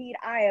centipede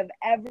I have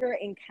ever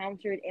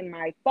encountered in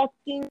my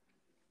fucking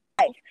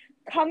life,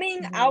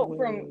 coming No out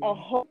from a way.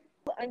 hole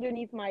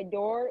underneath my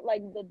door,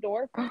 like the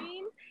door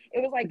frame.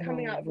 It was like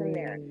coming No out from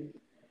there. way.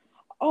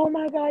 Oh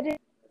my god!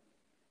 It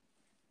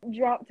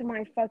dropped to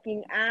my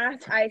fucking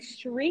ass. I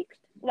shrieked.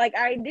 Like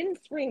I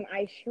didn't scream.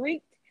 I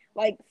shrieked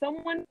like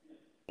someone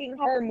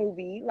horror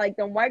movie, like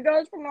the white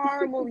girls from the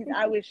horror movies.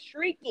 I was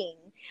shrieking.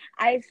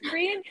 I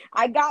screamed.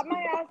 I got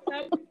my ass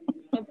up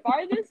the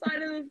farthest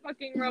side of this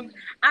fucking room.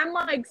 I'm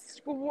like,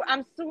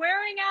 I'm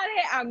swearing at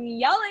it. I'm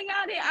yelling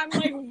at it. I'm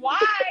like,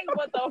 why?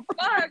 What the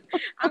fuck?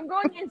 I'm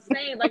going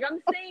insane. Like I'm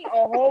saying a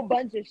whole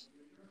bunch of shit.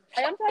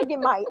 Like I'm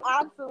taking my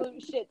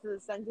absolute shit to the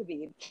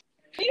centipede.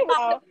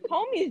 Meanwhile,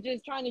 homie's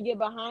just trying to get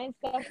behind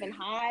stuff and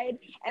hide,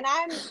 and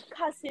I'm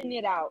cussing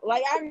it out.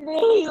 Like I'm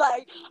really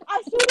like,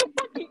 I should have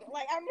fucking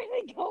like I'm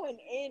really going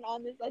in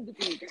on this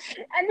centipede.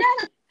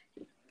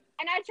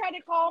 And I tried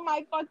to call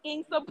my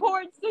fucking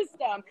support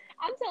system.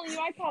 I'm telling you,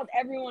 I called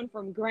everyone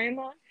from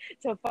grandma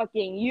to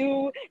fucking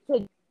you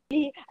to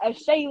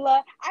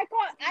Shayla.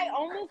 I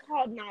almost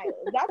called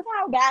Niles. That's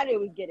how bad it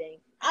was getting.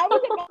 I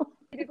was about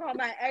to call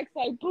my ex,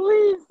 like,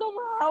 please,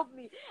 someone help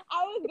me.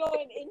 I was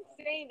going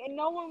insane, and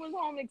no one was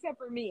home except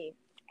for me.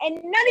 And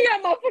none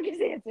of y'all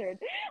motherfuckers answered.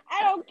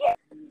 I don't care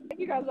if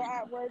you guys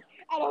are at work.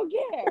 I don't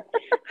care.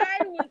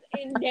 I was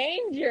in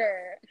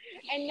danger,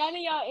 and none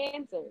of y'all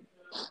answered.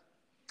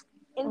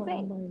 Oh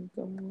Insane.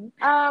 my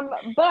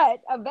god.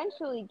 But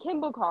eventually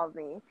Kimball calls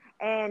me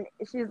and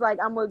she's like,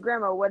 I'm with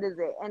grandma, what is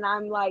it? And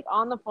I'm like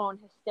on the phone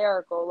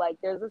hysterical, like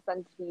there's a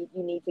centipede,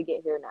 you need to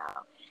get here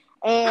now.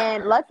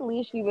 And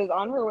luckily she was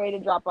on her way to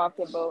drop off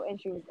the boat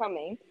and she was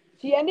coming.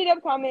 She ended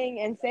up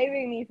coming and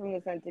saving me from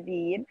the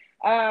centipede.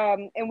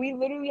 And we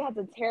literally had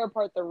to tear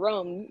apart the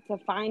room to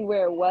find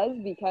where it was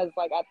because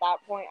like at that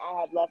point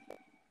I had left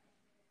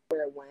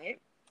where it went.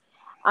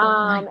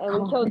 Oh my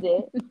And we killed god.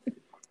 it.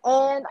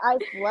 And I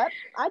slept.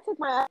 I took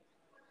my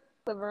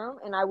living room,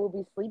 and I will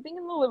be sleeping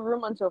in the living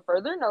room until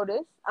further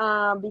notice.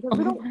 Because Oh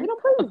we my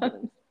don't play these god.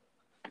 games.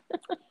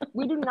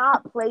 We do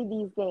not play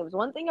these games.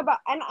 One thing about,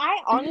 and I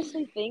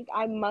honestly think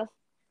I must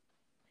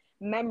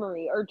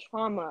memory or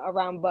trauma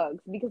around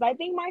bugs because I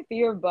think my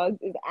fear of bugs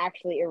is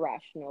actually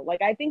irrational.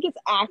 Like I think it's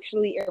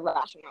actually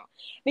irrational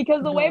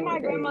because the way No, my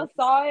it grandma is.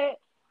 saw it,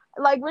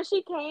 like when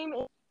she came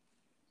in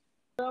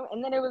the room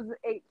and then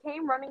it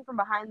came running from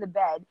behind the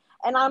bed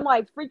and I'm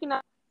like freaking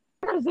out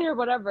or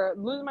whatever,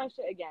 losing my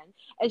shit again.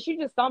 And she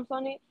just stomps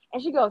on it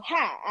and she goes,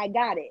 "Ha, I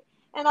got it."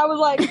 And I was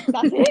like,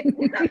 "That's it?"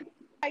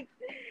 Like,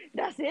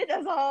 that's it?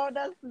 That's all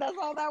that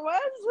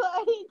was?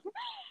 Like,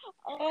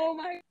 oh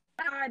my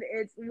god,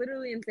 it's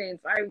literally insane.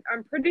 So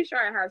I'm pretty sure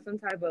I have some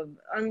type of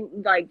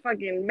like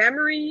fucking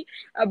memory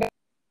about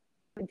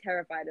being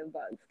terrified of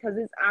bugs because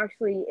it's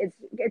actually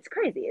it's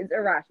crazy. It's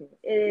irrational.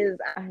 It is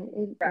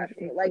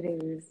irrational. It Like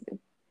is.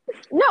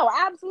 no,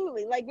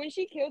 absolutely. Like when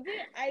she killed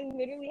it, I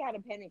literally had a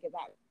panic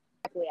attack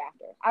directly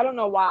after. I don't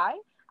know why.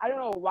 I don't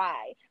know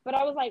why. But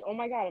I was like, oh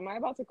my god, am I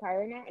about to cry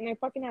right now? And I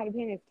fucking had a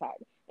panic attack.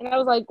 And I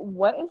was like,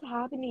 what is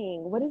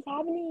happening? What is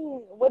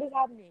happening? What is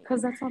happening?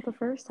 Because that's not the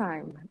first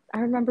time. I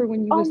remember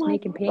when you Oh was my,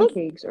 making it's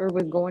pancakes or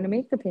was going to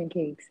make the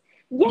pancakes.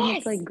 And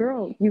it's yes. like,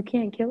 girl, you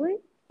can't kill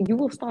it? You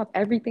will stop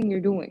everything you're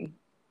doing.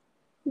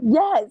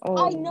 Yes, I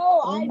Oh,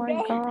 know, oh I my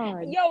know.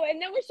 God. Yo,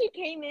 and then when she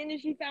came in and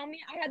she found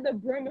me, I had the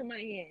broom in my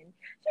hand.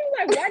 She was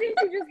like, "Why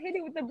didn't you just hit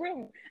it with the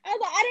broom?" I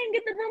was like, "I didn't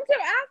get the broom till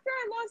after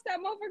I lost that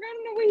motherfucker. I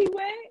don't know where he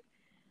went."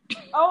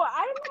 Oh,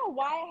 I don't know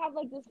why I have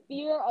like this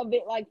fear of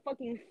it like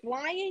fucking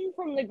flying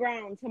from the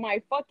ground to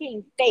my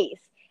fucking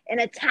face and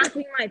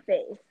attacking my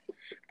face.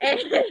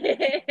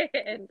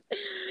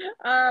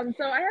 And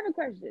so I have a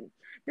question.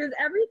 Does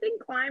everything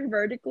climb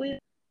vertically?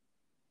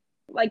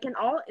 Like, can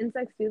all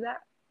insects do that?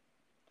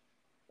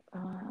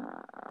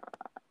 Uh,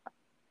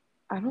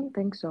 I don't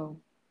think so.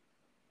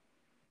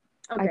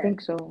 I Okay.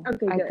 think so.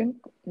 Okay, I good. think,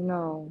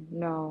 no,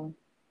 no.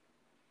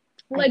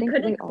 I Like, think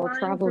could they it all climb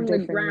travel from the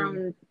differently.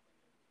 ground?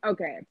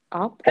 Okay.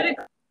 Up, Could it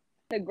climb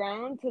from the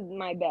ground to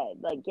my bed?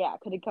 Like, yeah,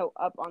 could it go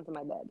up onto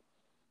my bed?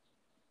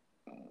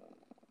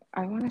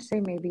 I want to say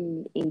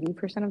maybe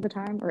 80% of the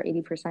time or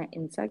 80%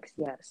 insects,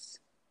 yes.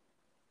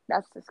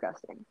 That's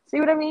disgusting. See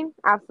what I mean?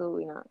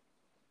 Absolutely not.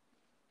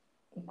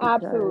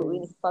 Absolutely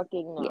Because,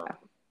 fucking not. yeah,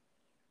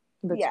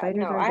 but Yeah, spiders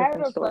no. are a I have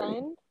different a story.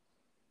 friend.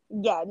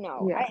 Yeah,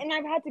 no. Yeah. And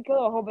I've had to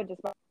kill a whole bunch of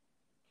spiders.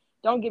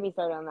 Don't get me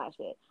started on that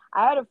shit.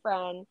 I had a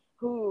friend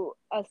who,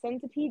 a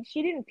centipede,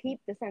 she didn't peep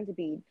the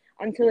centipede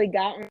until it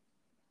got on her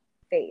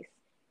face.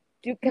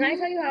 Can I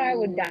tell you how I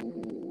would die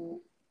on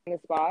the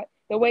spot?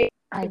 The way it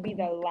I would be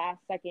the think, last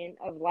second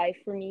of life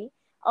for me.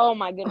 Oh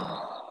my goodness.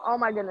 Oh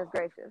my goodness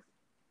gracious.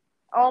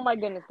 Oh my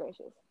goodness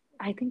gracious.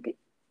 I think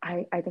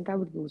I think I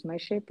would lose my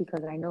shit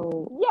because I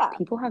know Yeah.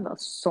 people have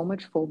so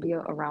much phobia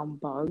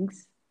around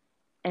bugs,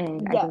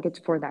 and I Yes. think it's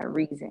for that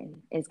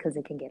reason, is because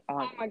it can get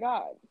on Oh you. my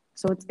god.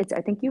 So it's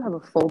I think you have a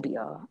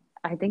phobia.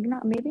 I think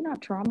not maybe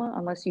not trauma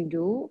unless you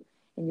do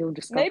and you'll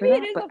discover Maybe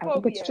it that, is but a I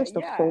think it's phobia. just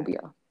a Yeah. phobia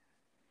Oh my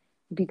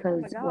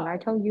because when I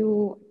god. tell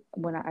you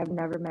when I've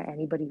never met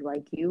anybody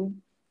like you,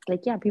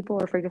 like yeah, people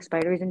are afraid of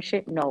spiders and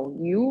shit. No,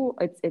 you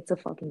it's a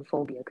fucking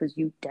phobia because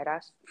you dead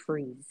ass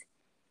freeze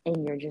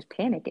and you're just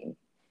panicking.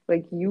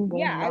 Like you will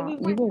Yeah, I not,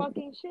 lose you my will.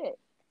 fucking shit.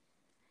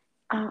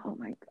 Oh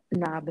my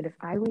nah. But if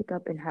I wake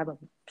up and have a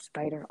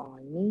spider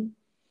on me,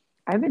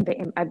 I've been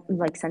bitten. I've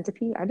like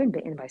centipede. I've been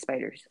bitten by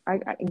spiders.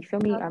 You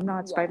feel me? That's I'm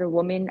not yeah. Spider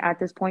Woman at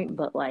this point,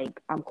 but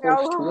like I'm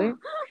close to No.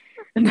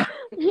 it.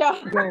 Yeah.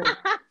 Yo,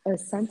 a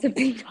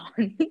centipede on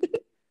me.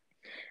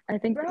 I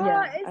think Bruh,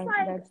 yeah. it's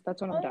like,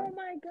 That's when I'm oh done.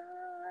 my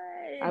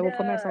I god. will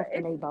put myself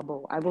in It's a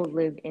bubble. I will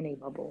live in a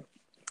bubble.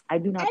 I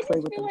do not I play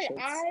just with feel them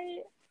like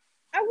shits.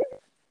 I wish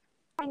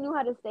I knew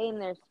how to stay in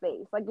their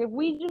space. Like if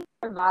we just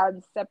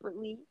survived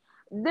separately,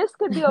 this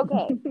could be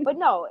okay. But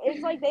no,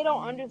 it's like they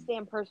don't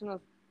understand personal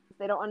space,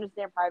 they don't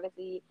understand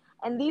privacy.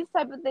 And these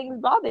type of things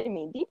bother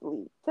me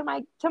deeply to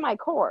my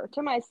core,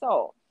 to my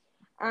soul.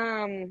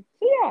 So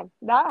yeah,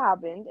 that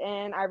happened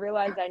and I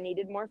realized I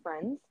needed more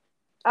friends.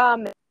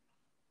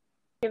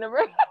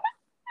 Universe.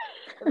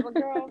 But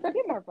girl,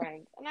 get more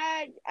friends. And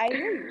I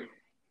hear you.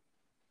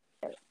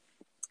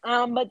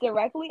 But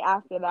directly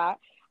after that,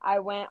 I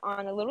went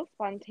on a little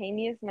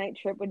spontaneous night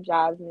trip with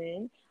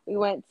Jasmine. We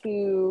went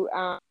to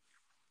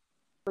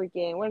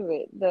freaking what is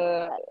it?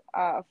 The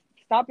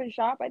Stop and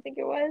Shop, I think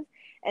it was.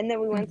 And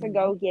then we went to Hmm.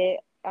 go get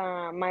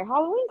my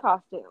Halloween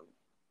costume,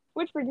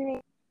 which brings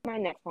me to my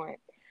next point.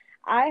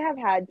 I have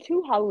had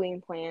two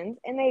Halloween plans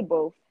and they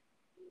both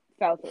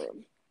fell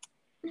through.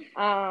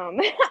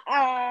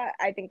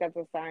 I think that's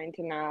a sign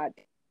to not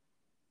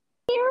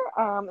hear.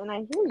 And I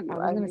hear I you.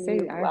 was I gonna hear say,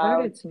 you I heard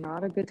loud. it's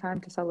not a good time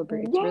to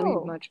celebrate. It's really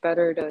Yo, much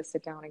better to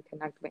sit down and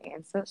connect with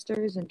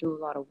ancestors and do a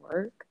lot of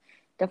work.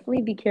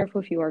 Definitely be careful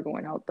if you are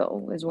going out,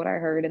 though, is what I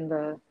heard in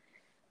the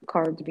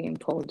cards being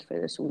pulled for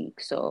this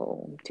week.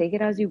 So take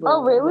it as you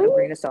oh will with really? a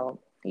grain of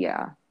salt.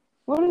 Yeah.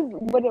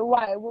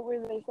 Why? What were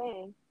they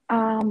saying?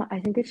 I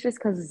think it's just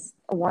because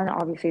one,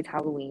 obviously it's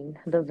Halloween.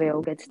 The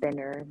veil gets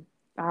thinner.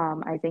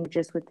 I think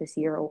just with this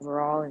year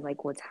overall and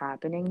like what's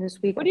happening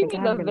this week, What I do you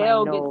think I mean have the it in my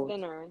veil gets notes.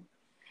 thinner?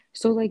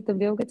 So like the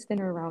veil gets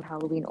thinner around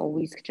Halloween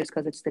always just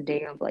because it's the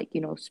day of like,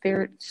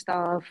 spirit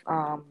stuff.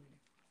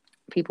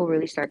 People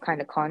really start kind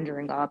of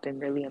conjuring up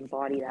and really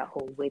embody that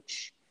whole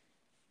witch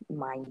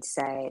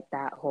mindset,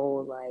 that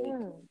whole like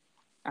Mm,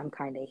 I'm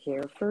kind of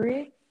here for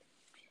it.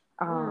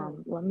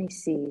 mm, Let me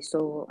see.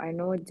 So I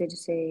know it did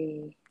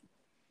say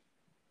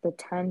the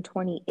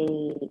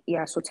 1028.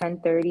 Yeah, so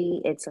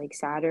 1030, it's like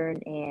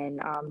Saturn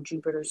and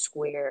Jupiter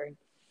square,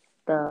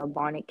 the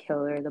bonnet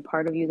killer, the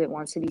part of you that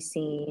wants to be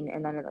seen,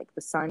 and then like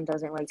the sun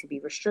doesn't like to be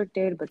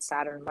restricted, but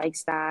Saturn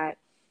likes that.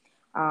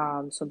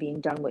 So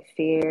being done with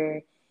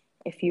fear.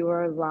 If you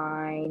are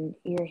aligned,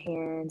 your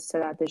hands so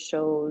that this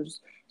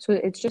shows. So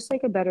it's just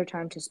like a better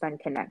time to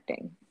spend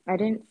connecting. I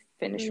didn't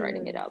finish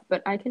writing it mm, up,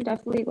 but I can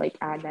definitely like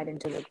add that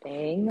into the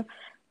thing.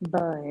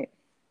 But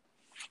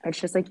it's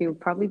just like you'll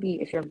probably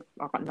be, if you're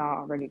not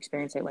already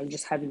experiencing like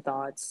just heavy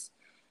thoughts,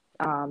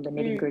 the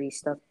nitty mm, gritty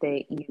stuff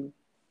that you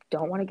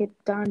don't want to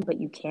get done, but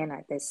you can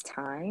at this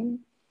time.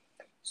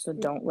 So mm.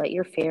 don't let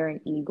your fear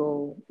and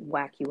ego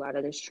whack you out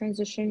of this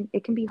transition.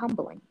 It can be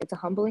humbling. It's a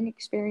humbling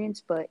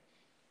experience, but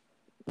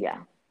yeah,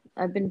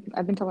 I've been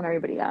telling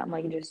everybody that. I'm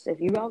like, just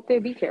if you out there,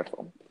 be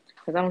careful,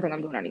 because I don't think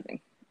I'm doing anything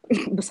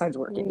besides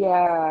working.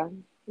 Yeah,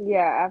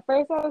 yeah. At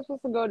first, I was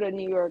supposed to go to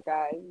New York,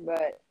 guys,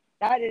 but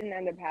that didn't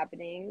end up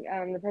happening.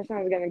 The person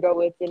I was gonna go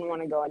with didn't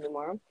want to go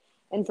anymore,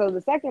 and so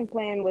the second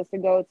plan was to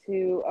go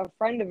to a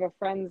friend of a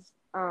friend's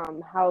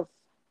house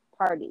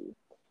party.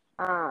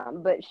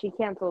 But she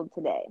canceled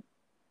today.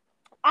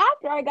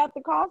 After I got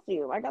the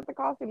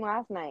costume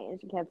last night,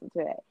 and she canceled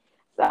today.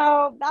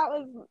 So that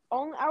was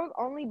I was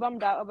only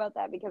bummed out about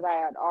that because I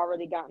had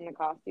already gotten the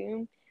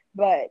costume.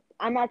 But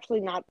I'm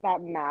actually not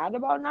that mad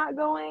about not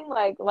going.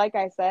 Like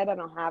I said, I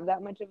don't have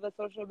that much of a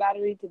social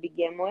battery to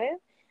begin with.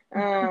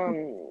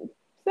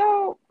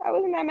 So I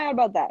wasn't that mad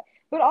about that.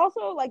 But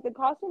also, like the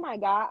costume I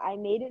got, I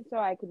made it so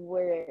I could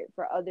wear it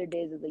for other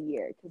days of the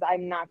year because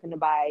I'm not going to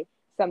buy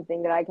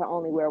something that I can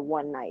only wear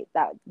one night.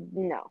 That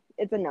no,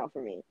 it's a no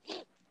for me.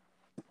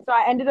 So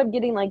I ended up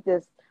getting like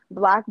this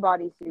black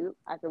bodysuit.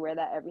 I could wear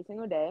that every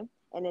single day,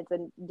 and it's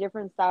a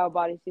different style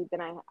bodysuit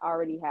than I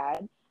already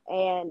had.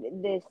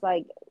 And this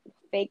like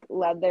fake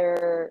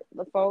leather,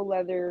 the faux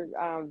leather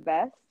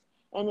vest,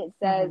 and it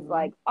says Mm-hmm.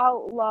 like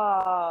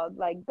outlaw,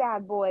 like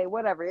bad boy,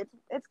 whatever.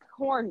 It's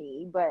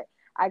corny, but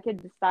I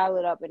could style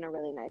it up in a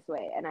really nice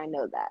way, and I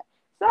know that.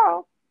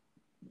 So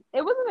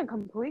it wasn't a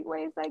complete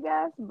waste, I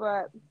guess,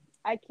 but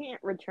I can't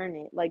return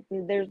it. Like,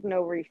 there's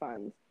no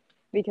refunds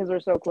because we're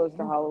so close to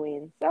Damn,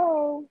 Halloween.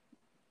 So,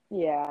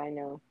 yeah, I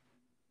know.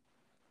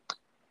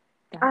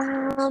 that's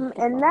crazy.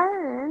 The And fuck.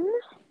 then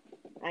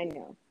I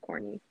know,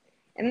 corny.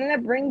 And then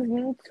that brings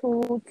me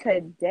to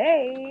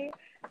today.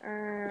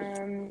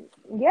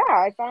 Yeah,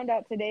 I found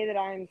out today that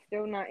I'm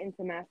still not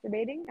into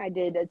masturbating. I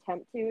did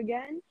attempt to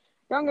again.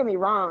 Don't get me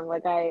wrong,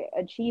 like I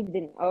achieved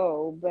an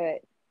O, but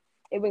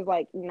it was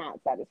like not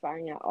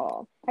satisfying at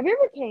all. Have you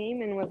ever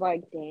came and was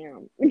like,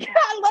 damn,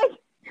 God, like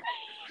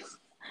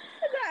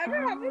has that ever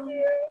happened to Um,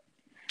 you?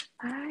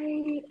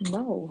 I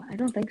no, I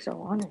don't think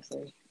so.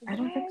 Honestly, I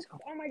don't think What? so.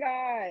 Oh my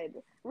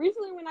god.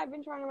 Recently when I've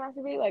been trying to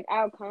masturbate, like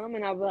I'll come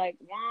and I'll be like,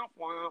 womp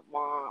womp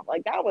womp.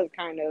 Like that was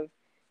kind of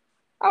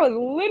I was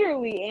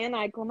literally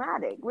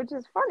anticlimactic, which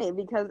is funny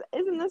because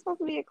isn't this supposed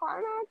to be a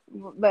climax?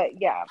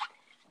 But yeah.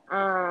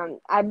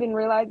 I've been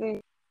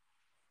realizing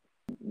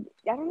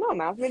I don't know,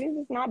 masturbating is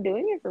just not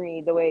doing it for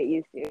me the way it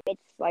used to.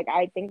 It's like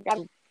I think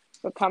I'm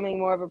becoming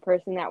more of a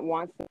person that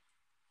wants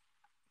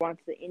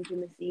the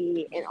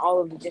intimacy and all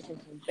of the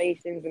different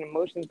sensations and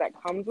emotions that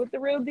comes with the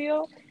real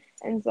deal.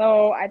 And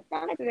so I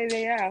found out today that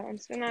yeah, I'm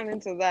still not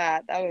into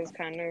that. That was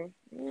kind of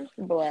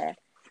blah.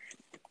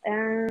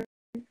 And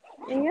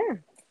yeah,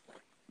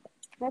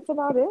 that's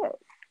about it.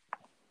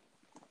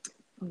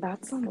 That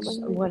It sounds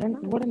wasn't what even a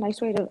fun. what a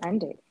nice way to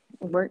end it.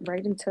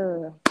 Right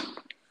into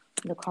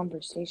the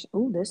conversation.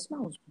 Oh, this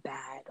smells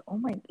bad. Oh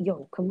my,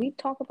 yo, can we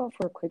talk about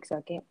for a quick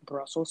second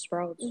Brussels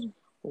sprouts?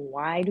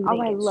 Why do Oh,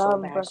 they I get so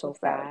love bad Brussels so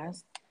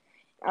sprouts. fast?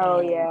 Oh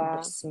And the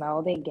yeah.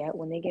 smell they get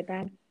when they get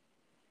bad?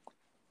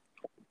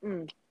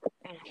 Mm.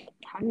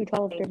 How do you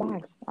tell if they're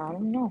bad? I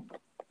don't know.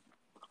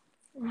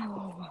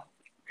 Oh.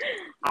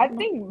 I I don't know.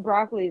 think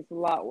broccoli is a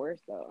lot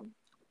worse though.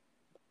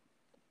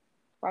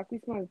 Broccoli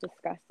smells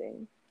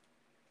disgusting.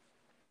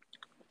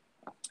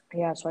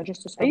 Yeah, so I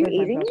just Are you discovered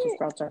my eating Brussels it?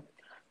 sprouts are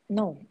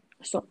no.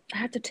 So I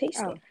had to taste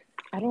Oh. it.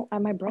 I don't.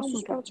 My Oh Brussels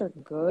my god. sprouts are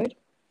good,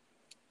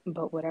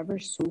 but whatever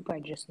soup I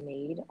just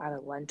made out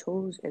of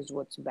lentils is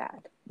what's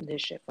bad.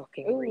 This shit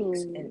fucking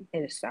reeks and Ooh. it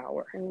is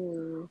sour.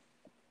 Ooh.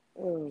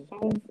 Ooh. So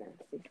That's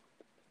nasty.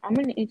 I'm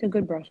gonna eat the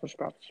good Brussels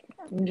sprouts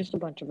and just a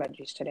bunch of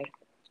veggies today.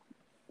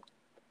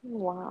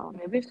 Wow.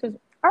 Maybe it's because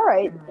All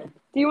right.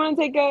 Do you want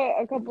to take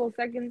a couple of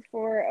seconds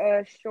for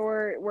a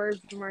short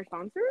words from our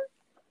sponsor?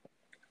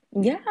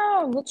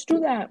 yeah, let's do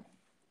that.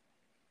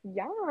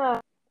 Yeah.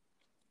 I'm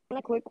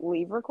gonna click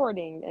leave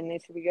recording and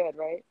it should be good,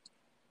 right?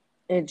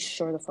 It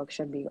sure the fuck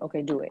should be.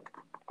 Okay, do it.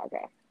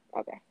 Okay.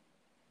 Okay.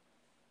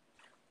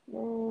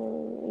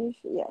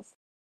 Yes.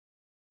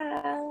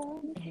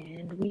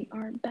 And we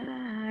are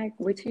back.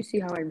 Wait till you see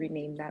how I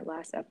renamed that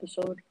last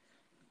episode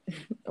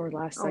or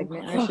last Oh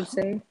segment, my I should god.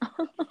 say.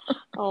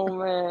 Oh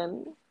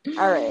man.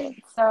 All right.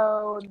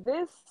 So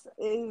this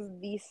is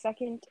the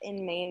second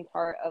and main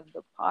part of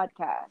the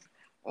podcast.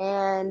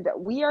 And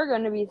we are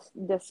going to be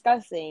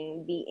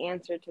discussing the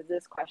answer to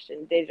this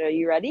question. Deja, are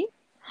you ready?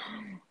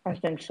 I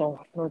think so.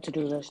 Let's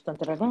do this. Dun,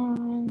 dun, dun,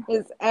 dun.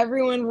 Is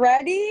everyone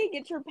ready?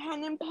 Get your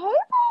pen and papers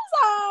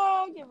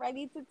out. Get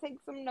ready to take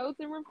some notes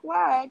and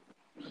reflect.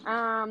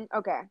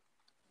 Okay.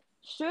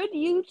 Should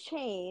you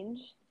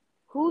change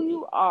who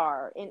you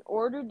are in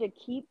order to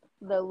keep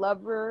the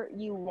lover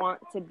you want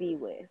to be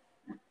with?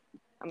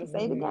 I'm going to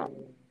say it again.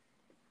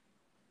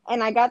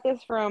 And I got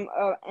this from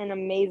an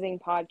amazing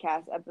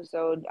podcast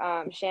episode.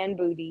 Shan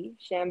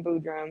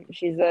Boodram.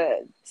 She's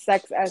a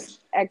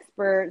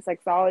expert,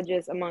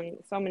 sexologist, among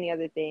so many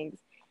other things.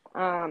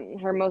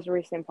 Her most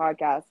recent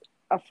podcast,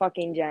 a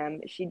fucking gem.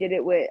 She did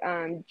it with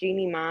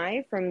Jeannie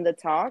Mai from The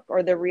Talk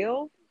or The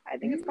Real, I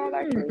think it's called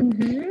actually.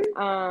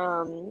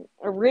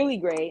 Really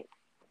great.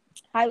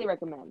 Highly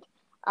recommend.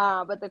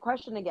 But the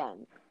question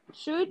again: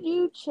 should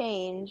you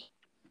change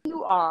who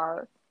you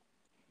are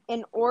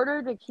in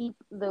order to keep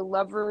the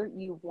lover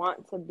you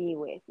want to be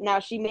with? Now,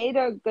 she made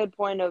a good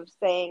point of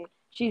saying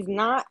she's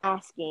not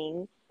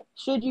asking,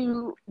 should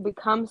you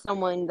become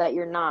someone that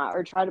you're not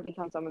or try to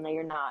become someone that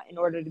you're not in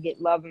order to get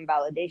love and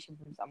validation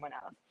from someone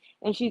else?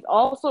 And she's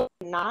also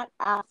not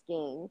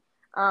asking,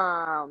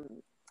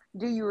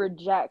 do you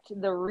reject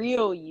the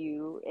real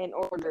you in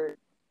order to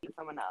be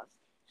someone else?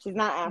 She's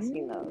not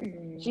asking those.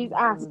 She's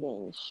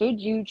asking,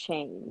 should you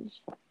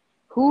change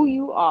who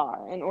you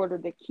are in order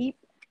to keep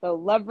the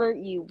lover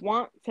you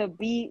want to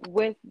be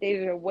with?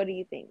 Deja, what do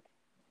you think?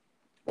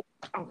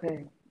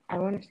 Okay, I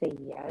want to say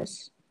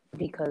yes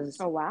because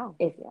Oh wow.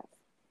 if Yes.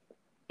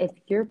 if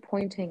you're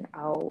pointing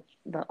out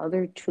the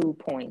other 2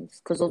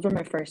 points, because those were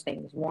my first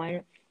things.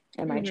 One,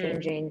 am I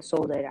changing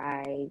so that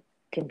I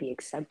can be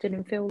accepted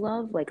and feel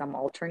love? Like I'm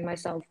altering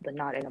myself, but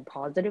not in a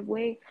positive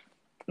way,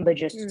 but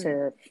just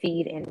to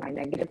feed in my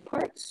negative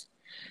parts.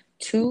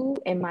 Two,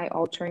 am I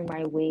altering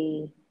my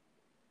way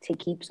to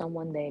keep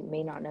someone that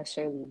may not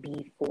necessarily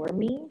be for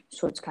me?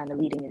 So it's kind of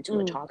leading into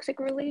a toxic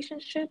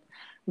relationship.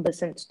 But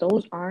since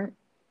those aren't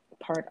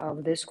part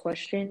of this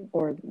question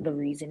or the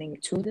reasoning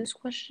to this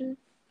question,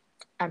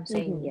 I'm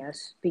saying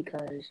yes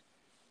because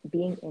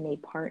being in a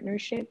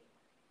partnership,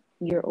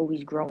 you're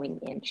always growing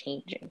and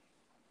changing.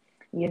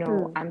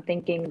 I'm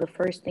thinking the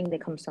first thing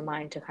that comes to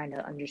mind to kind of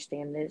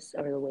understand this,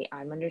 or the way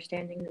I'm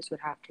understanding this,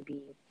 would have to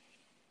be,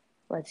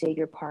 let's say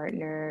your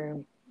partner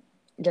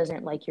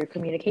doesn't like your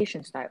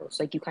communication styles.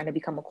 Like you kind of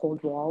become a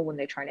cold wall when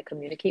they're trying to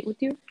communicate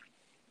with you.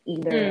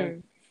 Either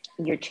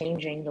you're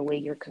changing the way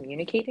you're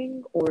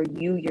communicating, or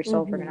you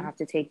yourself are going to have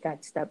to take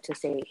that step to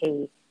say,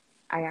 hey,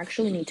 I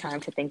actually need time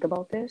to think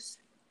about this.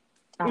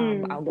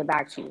 I'll get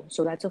back to you.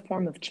 So that's a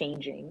form of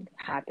changing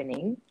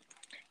happening.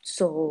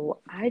 So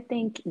I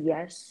think,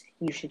 yes,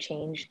 you should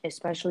change,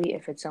 especially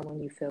if it's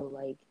someone you feel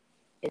like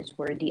is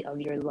worthy of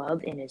your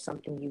love and is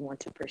something you want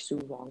to pursue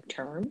long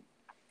term.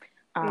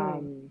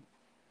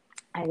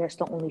 I guess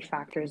the only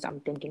factors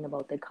I'm thinking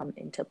about that come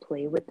into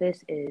play with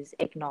this is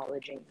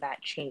acknowledging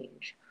that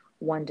change.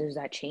 When does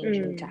that change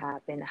need to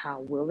happen?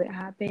 How will it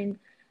happen?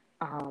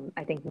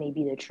 I think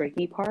maybe the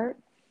tricky part,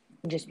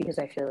 just because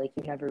I feel like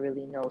you never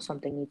really know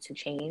something needs to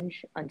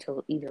change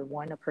until either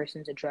one, a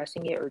person's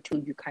addressing it, or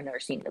two, you kind of are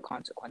seeing the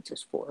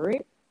consequences for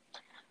it.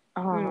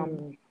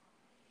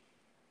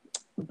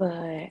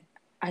 But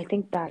I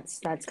think that's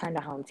kind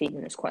of how I'm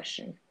taking this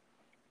question.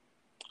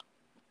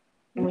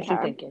 What you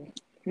Okay. thinking?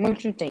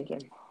 What you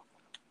thinking?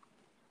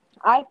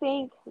 I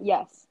think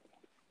yes.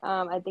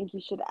 I think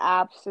you should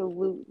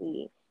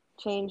absolutely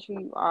change who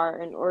you are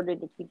in order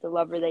to keep the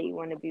lover that you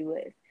want to be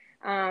with.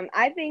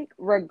 I think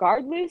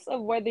regardless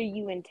of whether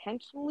you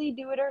intentionally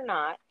do it or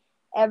not,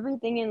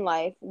 everything in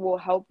life will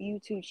help you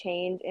to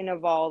change and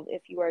evolve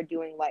if you are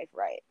doing life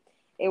right.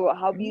 It will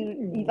help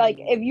you, like,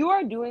 if you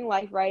are doing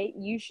life right,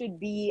 you should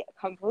be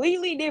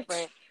completely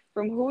different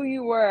from who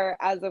you were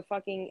as a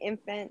fucking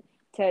infant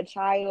to a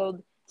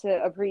child to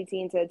a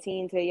preteen to a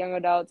teen to a young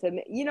adult to,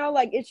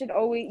 like, it should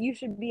always, you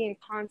should be in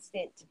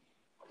constant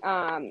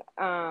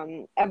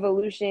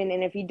evolution.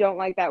 And if you don't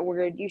like that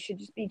word, you should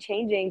just be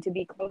changing to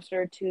be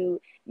closer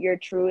to your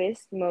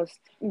truest, most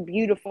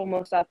beautiful,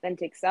 most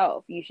authentic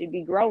self. You should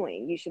be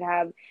growing. You should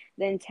have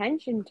the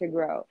intention to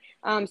grow.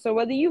 So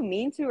whether you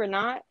mean to or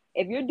not,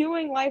 if you're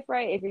doing life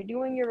right, if you're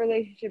doing your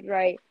relationships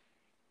right,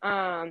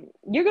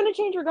 you're gonna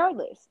change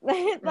regardless.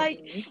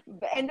 Like,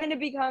 and then it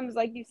becomes,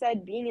 like you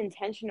said, being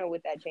intentional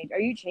with that change. Are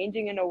you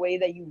changing in a way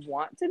that you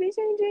want to be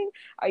changing?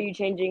 Are you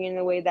changing in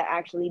a way that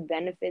actually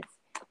benefits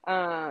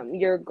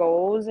your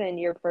goals and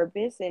your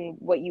purpose and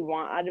what you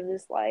want out of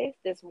this life,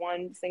 this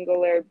one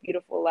singular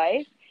beautiful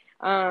life?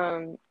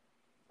 And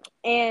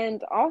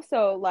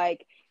also,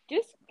 like,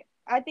 just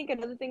I think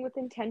another thing with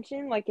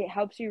intention, like it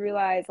helps you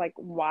realize like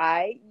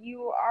why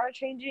you are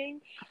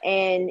changing,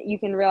 and you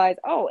can realize,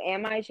 oh,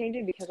 am I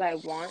changing because I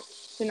want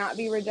to not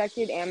be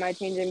rejected? Am I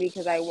changing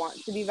because I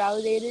want to be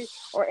validated?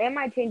 Or am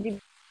I changing?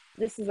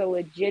 This is a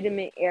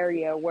legitimate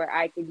area where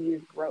I could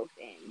use growth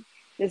in.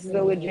 This is a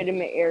Hmm.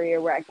 legitimate area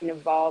where I can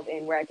evolve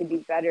in, where I can be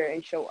better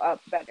and show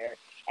up better.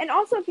 And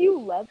also, if you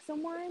love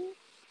someone,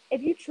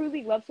 if you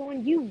truly love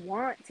someone, you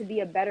want to be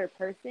a better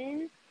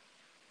person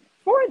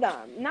for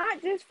them,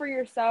 not just for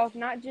yourself,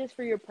 not just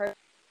for your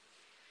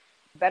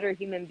better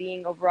human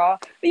being overall,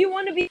 but you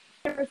want to be a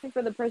better person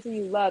for the person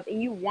you love,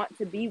 and you want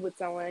to be with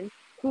someone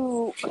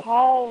who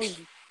calls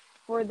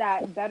for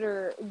that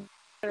better,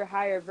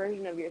 higher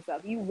version of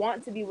yourself. You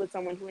want to be with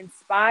someone who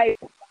inspires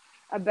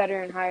a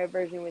better and higher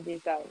version with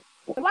yourself.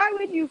 So why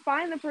would you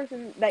find the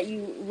person that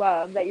you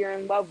love, that you're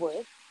in love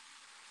with,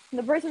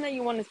 the person that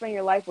you want to spend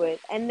your life with,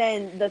 and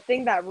then the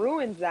thing that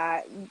ruins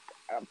that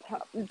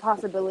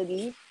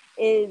possibility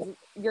is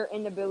your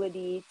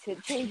inability to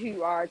change who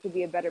you are to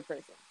be a better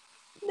person?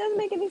 It doesn't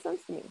make any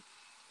sense to me.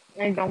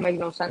 It don't make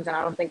no sense, and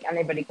I don't think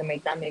anybody can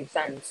make that make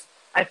sense.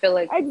 I feel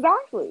like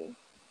Exactly.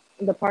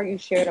 the part you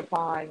shared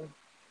upon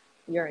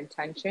your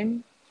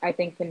intention, I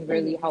think can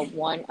really Mhm. help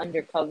one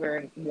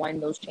undercover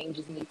when those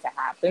changes need to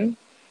happen,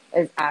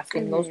 is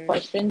asking those Mhm.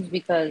 questions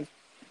because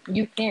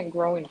you can't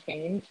grow and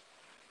change.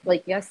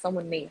 Like, yes,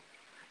 someone may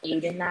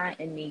aid in that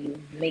and may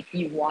make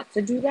you want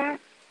to do that,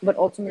 but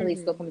ultimately it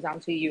still Mhm. comes down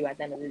to you at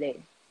the end of the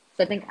day.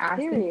 So I think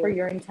asking for Period.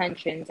 your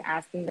intentions,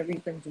 asking the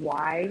reasons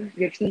why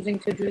you're choosing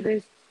to do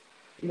this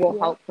will Yeah.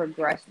 help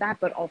progress that,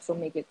 but also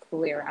make it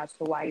clear as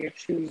to why you're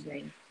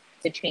choosing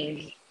to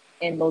change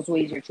in those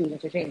ways you're choosing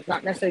to change.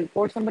 Not necessarily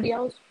for somebody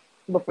else,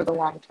 but for the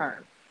long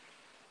term.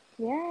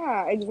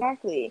 Yeah,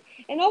 exactly.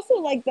 And also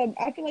like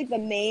I feel like the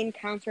main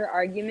counter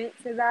argument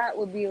to that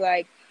would be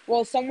like,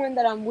 well, someone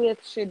that I'm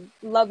with should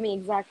love me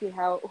exactly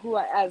how who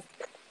I as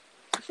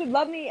should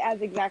love me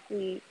as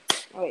exactly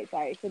oh wait,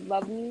 sorry, should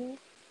love me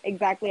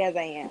exactly as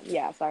I am.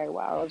 Yeah, sorry,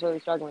 wow, I was really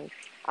struggling.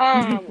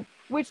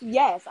 Which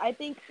yes, I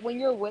think when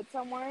you're with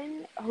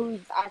someone who's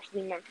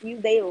actually meant for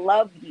you, they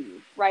love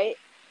you, right?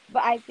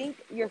 But I think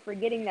you're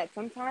forgetting that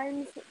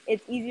sometimes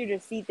it's easier to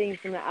see things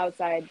from the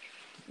outside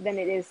than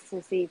it is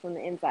to see from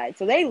the inside.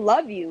 So they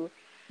love you,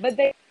 but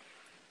they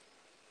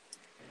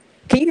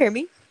Can you hear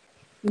me?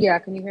 Yeah,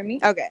 can you hear me?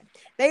 Okay.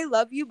 They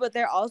love you, but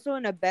they're also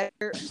in a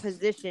better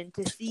position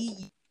to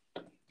see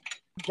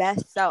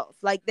best self.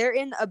 Like they're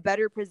in a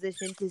better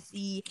position to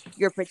see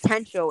your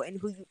potential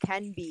and who you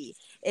can be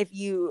if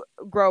you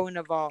grow and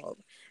evolve.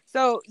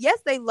 So, yes,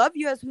 they love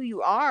you as who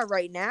you are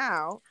right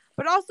now,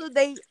 but also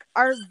they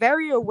are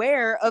very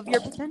aware of your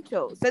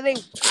potential. So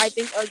I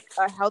think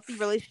a healthy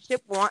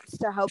relationship wants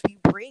to help you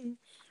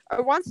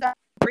wants to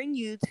bring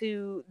you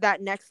to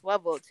that next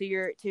level, to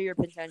your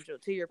potential,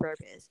 to your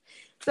purpose.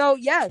 So,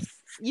 yes,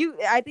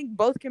 I think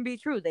both can be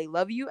true. They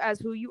love you as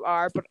who you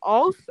are, but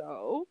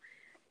also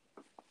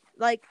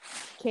like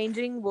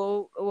changing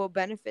will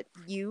benefit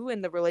you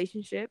and the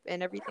relationship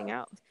and everything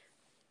else.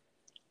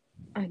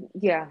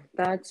 Yeah,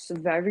 that's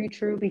very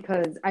true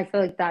because I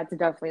feel like that's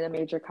definitely the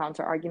major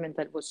counter argument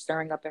that was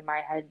stirring up in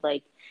my head.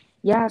 Like,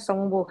 yeah,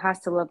 someone will has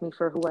to love me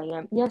for who I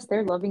am. Yes,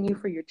 they're loving you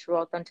for your true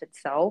authentic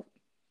self,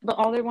 but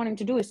all they're wanting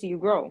to do is see you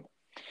grow.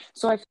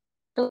 So I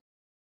feel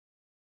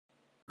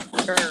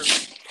Girl.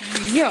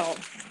 yo,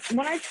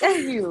 when I tell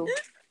you,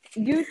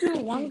 you do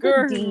one good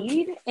Girl.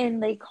 deed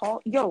and they call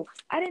yo,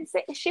 I didn't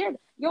say share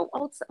yo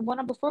when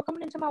I before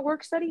coming into my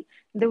work study,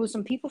 there was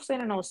some people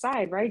standing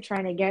outside, right,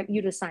 trying to get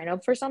you to sign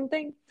up for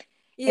something.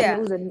 And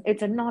Yeah.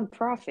 it's a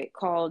nonprofit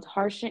called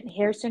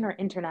Harrison or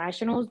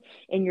Internationals,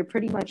 and you're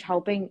pretty much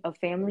helping a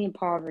family in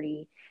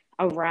poverty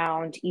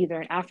around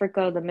either in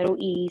Africa, the Middle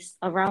East,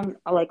 around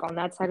like on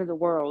that side of the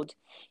world.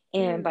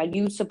 And by Mm.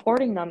 you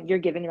supporting them, you're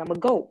giving them a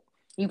goat.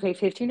 You pay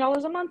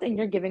 $15 a month and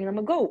you're giving them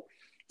a goat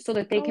so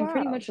that they Oh can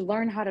pretty wow. much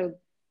learn how to,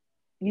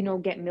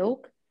 get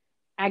milk,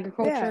 Yeah.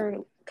 agriculture,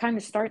 kind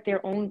of start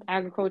their own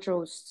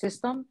agricultural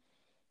system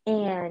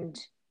and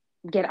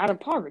get out of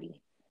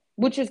poverty,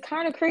 which is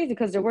kind of crazy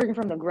because they're working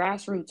from the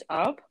grassroots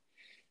up.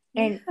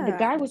 And the Yeah.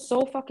 guy was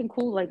so fucking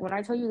cool. Like when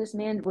I tell you this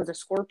man was a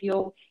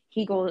Scorpio,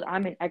 he goes,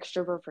 I'm an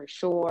extrovert for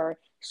sure.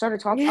 Started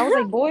talking. I Yeah. was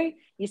like, boy,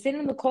 you sitting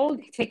in the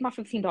cold, take my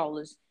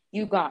 $15.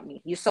 You got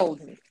me. You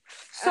sold me.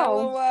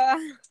 So LOL.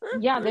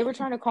 yeah, they were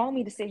trying to call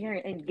me to sit here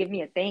and give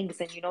me a thanks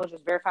and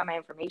just verify my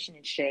information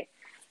and shit.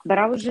 But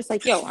I was just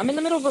like, yo, I'm in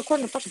the middle of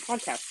recording a fucking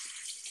podcast.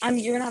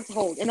 You're gonna have to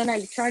hold. And then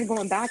I tried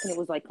going back and it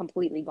was like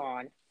completely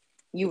gone.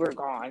 You were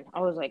gone. I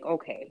was like,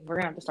 okay, we're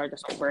gonna have to start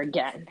this over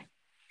again.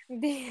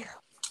 Damn.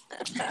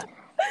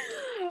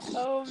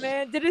 Oh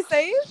man. Did it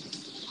save?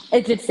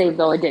 It did save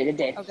though. It did. It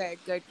did. Okay,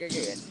 good, good,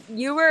 good.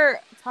 You were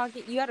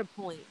talking, you had a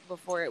point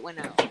before it went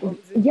out. What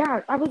was it?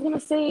 Yeah, I was gonna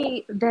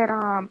say that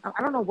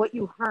I don't know what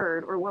you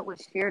heard or what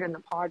was shared in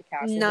the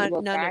podcast when you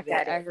look None of back it.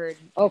 at I it. heard.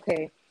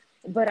 Okay.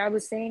 But I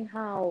was saying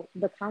how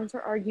the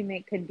counter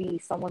argument could be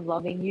someone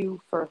loving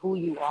you for who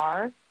you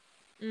are.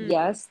 Mm.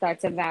 Yes,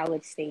 that's a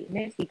valid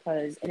statement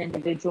because an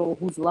individual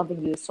who's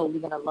loving you is solely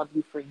gonna love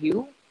you for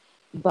you.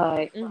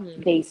 but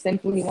Mm-hmm. they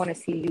simply want to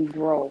see you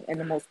grow in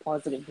the most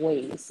positive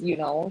ways, you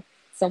know?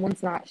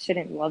 Someone's not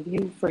shouldn't love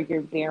you for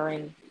your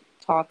barren,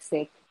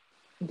 toxic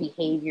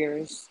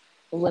behaviors,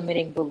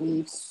 limiting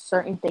beliefs,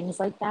 certain things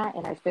like that.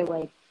 And I feel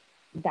like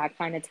that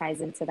kind of ties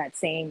into that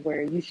saying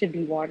where you should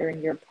be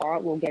watering your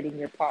pot while getting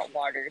your pot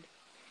watered.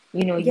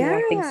 You know, you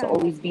want things to Yeah.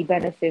 always be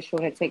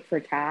beneficial and take for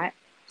tat.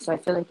 So I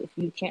feel like if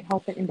you can't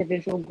help an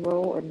individual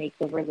grow or make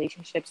the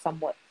relationship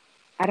somewhat,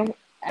 I don't,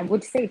 I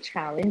would say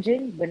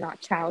challenging, but not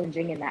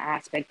challenging in the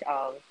aspect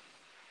of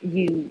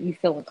you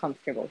feel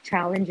uncomfortable.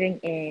 Challenging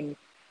in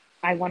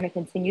I want to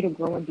continue to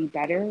grow and be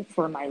better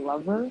for my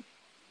lover,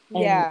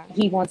 and Yeah.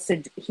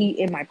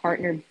 he and my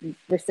partner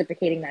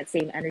reciprocating that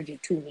same energy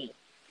to me.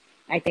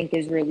 I think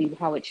is really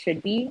how it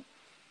should be,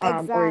 or is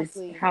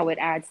Exactly. how it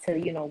adds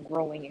to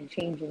growing and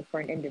changing for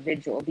an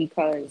individual.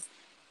 Because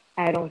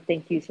I don't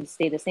think you should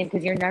stay the same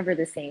because you're never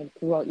the same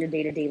throughout your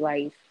day to day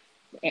life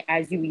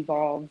as you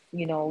evolve.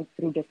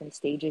 Through different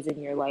stages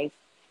in your life,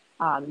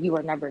 you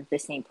are never the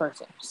same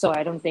person. So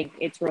I don't think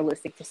it's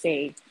realistic to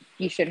say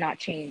you should not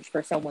change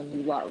for someone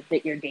you love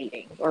that you're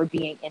dating or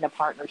being in a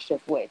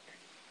partnership with.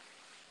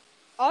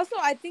 Also,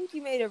 I think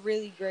you made a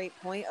really great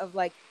point of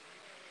like,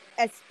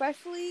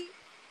 especially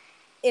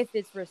if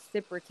it's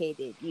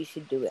reciprocated, you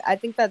should do it. I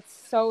think that's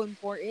so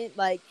important.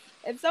 Like,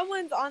 if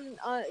someone's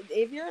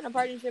if you're in a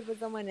partnership with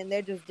someone and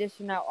they're just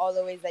dishing out all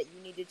the ways that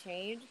you need to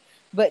change,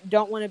 but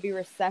don't want to be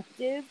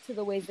receptive to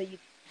the ways that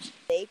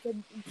they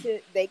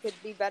could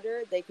be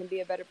better, they can be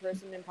a better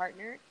person and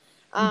partner.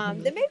 Then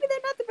maybe they're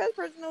not the best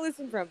person to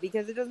listen from,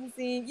 because it doesn't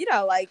seem,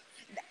 like,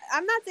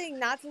 I'm not saying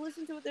not to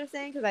listen to what they're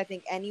saying, because I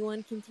think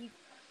anyone can teach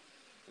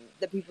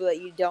the people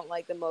that you don't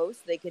like the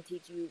most. They could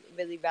teach you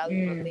really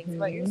valuable things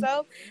about Mm-hmm.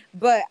 yourself.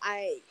 But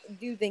I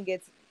do think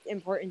it's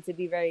important to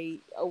be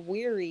very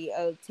weary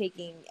of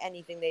taking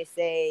anything they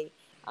say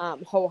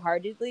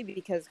wholeheartedly,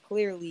 because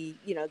clearly,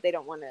 they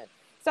don't want to.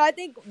 So I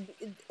think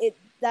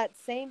that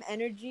same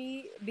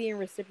energy being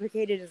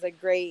reciprocated is a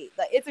great,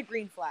 like, it's a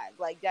green flag.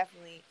 Like,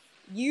 definitely,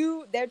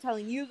 they're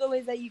telling you the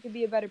ways that you can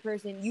be a better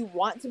person. You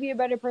want to be a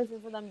better person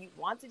for them. You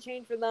want to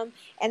change for them,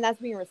 and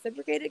that's being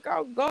reciprocated.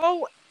 Girl,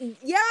 go,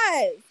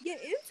 yes, get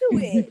into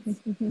it.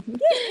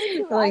 Get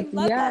into it. I Like,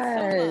 love that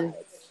so yes,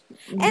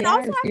 much. And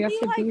also, yes, I you have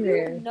feel to like be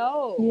there.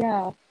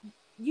 Yeah.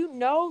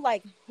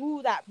 like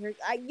who that person.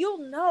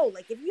 You'll know.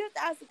 Like, if you have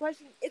to ask the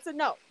question, it's a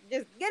no.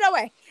 Just get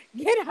away,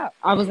 get out.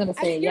 I was gonna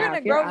I mean, say, you're yeah, gonna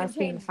if you're grow and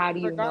asking change how do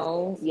you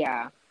know, regardless.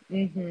 yeah.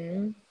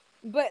 Mm-hmm.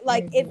 But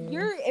like,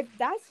 Mm-hmm.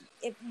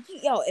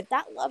 if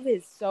that love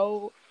is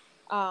so,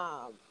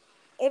 um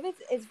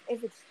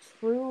if it's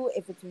true,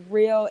 if it's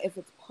real, if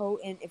it's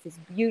potent, if it's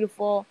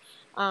beautiful,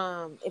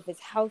 if it's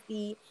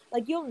healthy,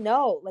 like, you'll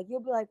know. Like,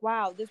 you'll be like,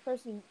 wow, this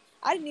person,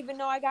 I didn't even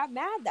know I got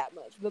mad that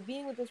much, but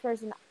being with this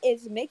person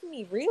is making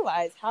me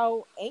realize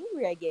how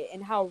angry I get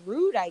and how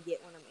rude I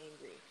get when I'm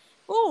angry.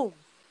 Boom,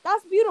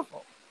 that's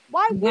beautiful.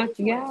 Why That's wouldn't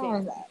you want to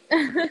change yeah.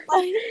 that?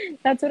 Like,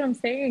 That's what I'm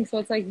saying. So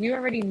it's like you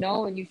already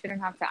know and you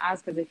shouldn't have to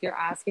ask because if you're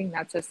asking,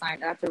 that's a sign,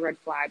 that's a red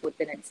flag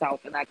within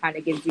itself. And that kind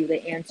of gives you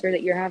the answer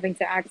that you're having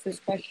to ask this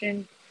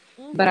question.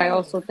 But I mm-hmm.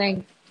 also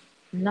think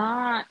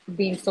not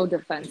being so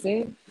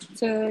defensive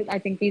I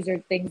think these are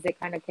things that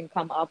kind of can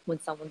come up when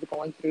someone's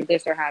going through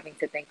this or having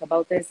to think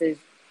about this is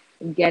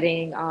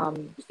getting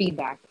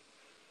feedback,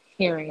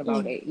 hearing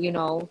about Mm.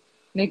 it,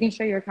 making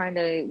sure you're kind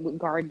of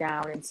guard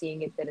down and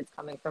seeing it that it's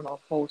coming from a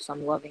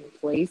wholesome, loving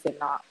place and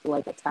not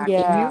like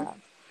attacking you Yeah,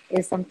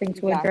 is something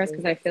to address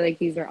because exactly. I feel like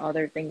these are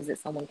other things that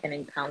someone can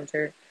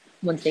encounter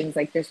when things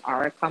like this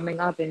are coming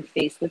up and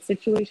faced with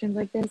situations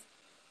like this.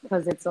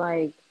 Because it's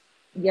like,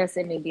 yes,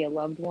 it may be a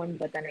loved one,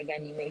 but then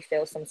again, you may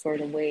feel some sort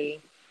of way,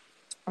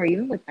 or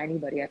even with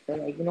anybody, I feel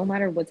like no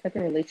matter what type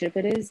of relationship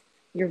it is,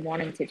 you're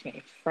wanting to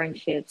change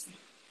friendships,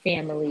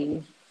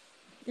 family,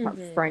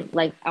 Mm-hmm. friend,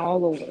 like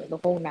all over the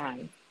whole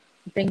nine.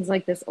 Things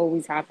like this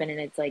always happen, and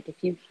it's like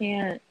if you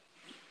can't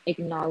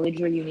acknowledge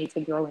where you need to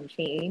grow and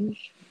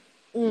change,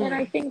 then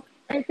Mm.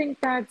 I think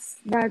that's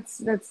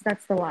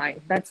the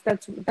line.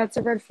 That's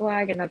a red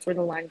flag, and that's where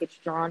the line gets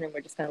drawn, and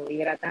we're just gonna leave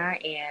it at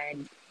that.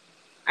 And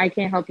I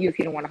can't help you if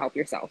you don't want to help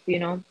yourself, you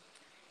know.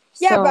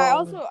 Yeah,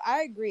 but So,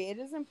 I agree. It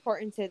is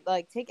important to,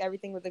 like, take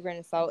everything with a grain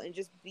of salt and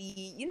just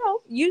be,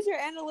 use your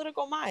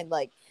analytical mind.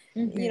 Like,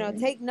 hmm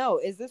take note.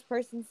 Is this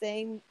person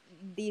saying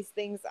these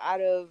things out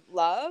of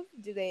love?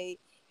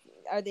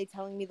 Are they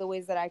telling me the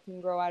ways that I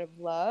can grow out of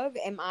love?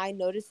 Am I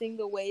noticing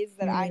the ways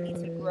that I need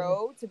to mm,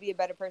 grow to be a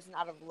better person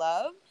out of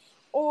love?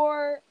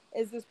 Or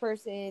is this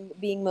person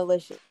being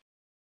malicious?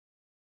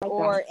 like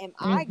that. Or am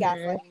I hmm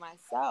gaslighting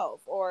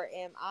myself? Or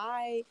am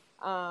I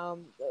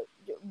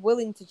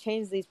willing to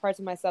change these parts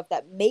of myself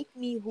that make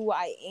me who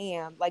I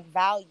am, like,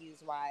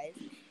 values wise,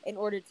 in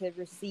order to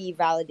receive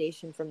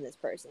validation from this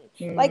person?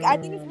 Like, I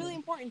think it's really mm,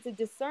 important to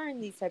discern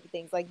these type of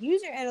things. Like,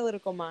 use your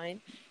analytical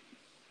mind.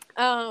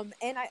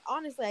 And I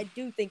honestly, I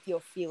do think you'll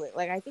feel it.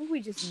 Like, I think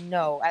we just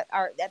know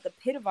at the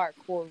pit of our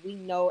core, we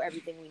know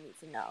everything we need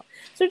to know.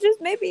 So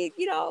just maybe,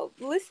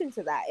 listen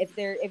to that.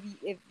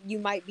 If you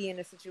might be in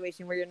a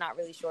situation where you're not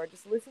really sure,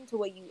 just listen to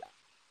what you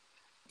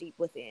deep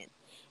within.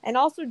 And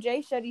also,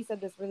 Jay Shetty said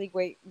this really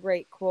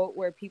great quote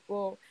where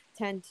people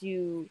tend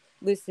to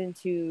listen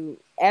to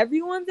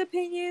everyone's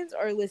opinions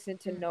or listen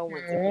to no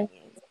one's Mhm.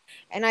 opinions.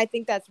 And I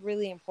think that's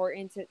really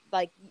important to,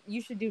 like,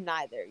 you should do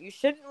neither. You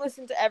shouldn't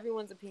listen to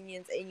everyone's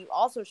opinions, and you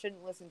also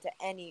shouldn't listen to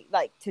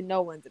to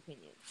no one's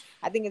opinions.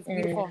 I think it's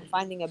beautiful in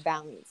finding a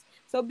balance.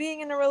 So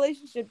being in a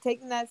relationship,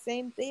 taking that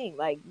same thing,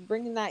 like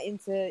bringing that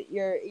into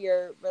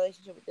your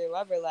relationship with your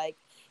lover, like,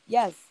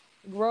 yes,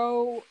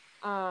 grow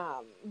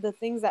the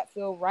things that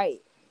feel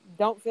right.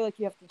 Don't feel like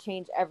you have to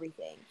change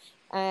everything,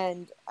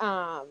 and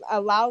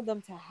allow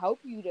them to help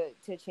you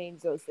to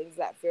change those things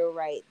that feel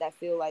right, that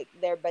feel like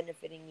they're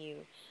benefiting you,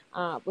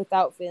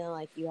 without feeling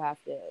like you have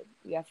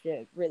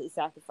to really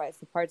sacrifice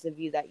the parts of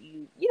you that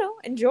you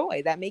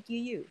enjoy, that make you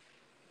you.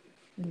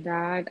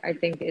 That I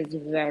think is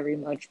very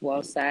much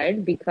well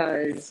said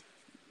because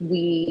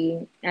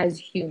we as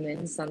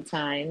humans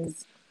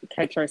sometimes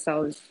catch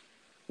ourselves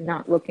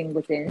not looking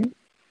within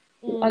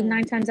Mm,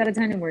 9 times out of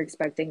 10, and we're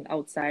expecting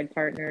outside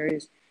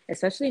partners,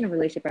 especially in a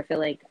relationship. I feel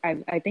like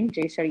I think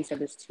Jay Shetty said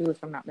this too,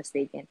 if I'm not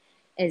mistaken,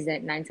 is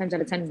that 9 times out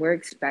of 10 we're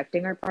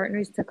expecting our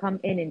partners to come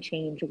in and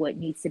change what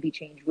needs to be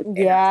changed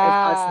within us and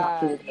us not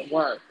yeah. doing the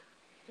work.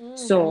 Hmm.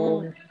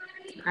 So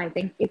I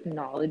think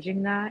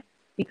acknowledging that,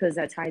 because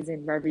that ties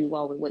in very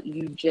well with what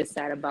you just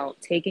said about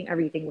taking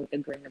everything with a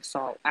grain of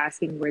salt,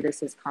 asking where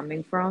this is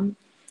coming from,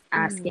 Hmm.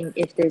 asking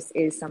if this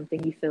is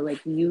something you feel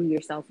like you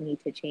yourself need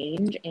to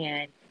change,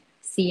 and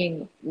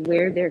seeing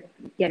where they're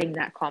getting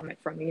that comment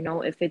from.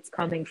 If it's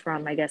coming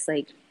from, I guess,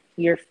 like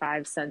your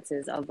five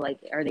senses of like,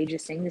 are they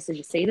just saying this to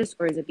just say this,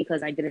 or is it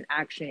because I did an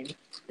action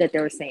that they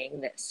were saying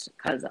this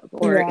because of,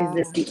 or is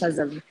this Yeah. because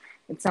of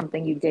it's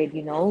something you did,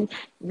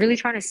 really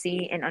trying to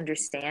see and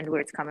understand where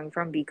it's coming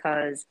from,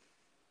 because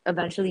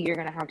eventually you're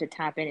going to have to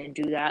tap in and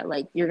do that.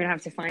 Like, you're going to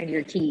have to find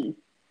your key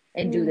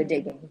and do the Mm.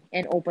 digging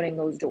and opening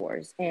those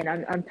doors and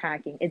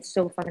unpacking. It's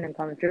so fucking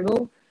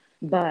uncomfortable,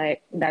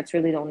 but that's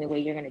really the only way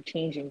you're going to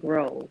change and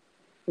grow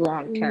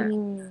long term.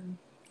 Mm.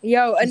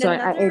 Yo, and So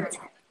another.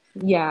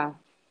 yeah.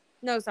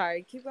 No,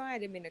 sorry. Keep going. I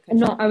didn't mean to cut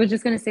you No, off. I was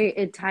just going to say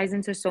it ties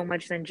into so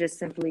much than just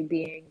simply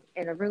being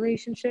in a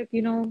relationship.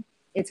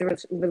 It's a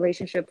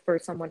relationship for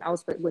someone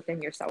else, but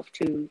within yourself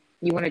too.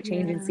 You want to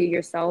change and Yeah. see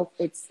yourself.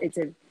 It's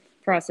a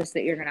process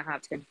that you're going to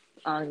have to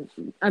um,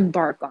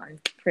 embark on,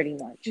 pretty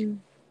much. Mm.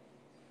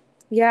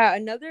 Yeah,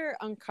 another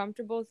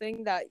uncomfortable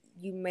thing that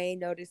you may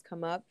notice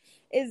come up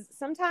is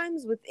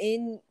sometimes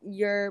within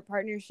your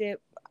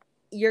partnership,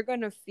 you're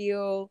going to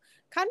feel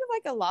kind of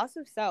like a loss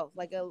of self,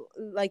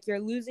 like you're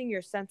losing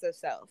your sense of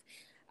self.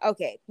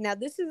 Okay, now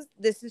this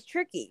is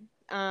tricky,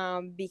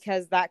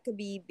 because that could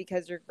be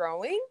because you're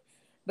growing,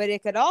 but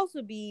it could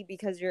also be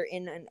because you're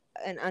in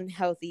an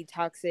unhealthy,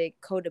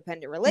 toxic,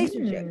 codependent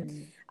relationship.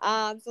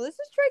 Hmm. So this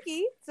is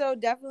tricky. So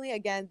definitely,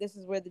 again, this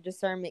is where the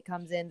discernment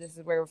comes in. This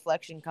is where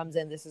reflection comes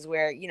in. This is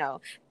where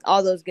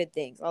all those good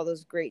things, all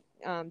those great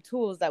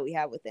tools that we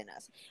have within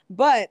us.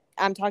 But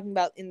I'm talking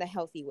about in the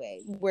healthy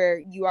way, where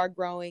you are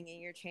growing and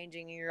you're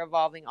changing and you're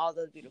evolving, all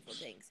those beautiful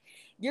things.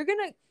 You're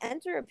gonna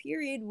enter a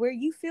period where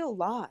you feel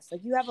lost,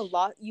 like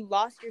you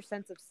lost your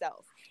sense of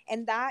self,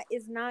 and that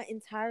is not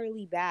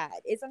entirely bad.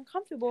 It's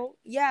uncomfortable,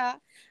 yeah,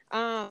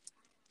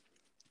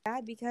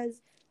 bad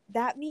because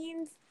that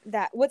means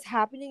that what's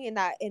happening in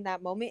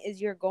that moment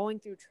is you're going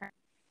through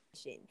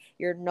transition.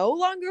 You're no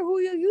longer who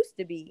you used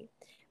to be,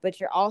 but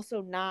you're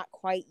also not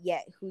quite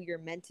yet who you're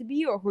meant to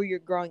be or who you're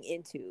growing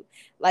into.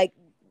 Like,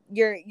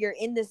 you're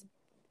in this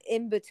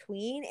in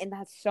between, and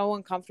that's so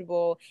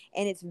uncomfortable,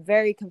 and it's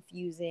very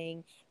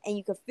confusing, and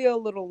you could feel a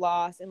little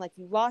lost, and like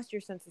you lost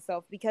your sense of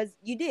self, because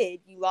you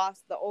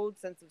lost the old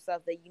sense of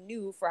self that you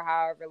knew for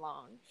however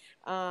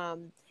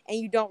long. And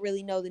you don't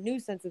really know the new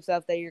sense of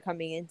self that you're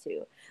coming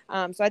into.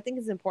 So I think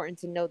it's important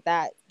to note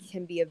that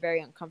can be a very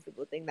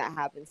uncomfortable thing that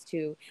happens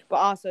too. But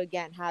also,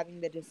 again,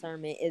 having the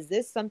discernment: is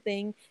this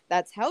something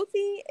that's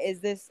healthy? Is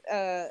this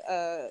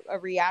a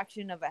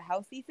reaction of a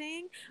healthy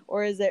thing,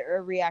 or is it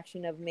a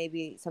reaction of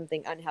maybe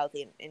something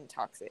unhealthy and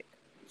toxic?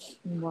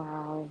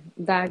 Wow,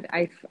 that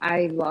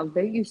I love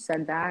that you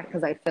said that,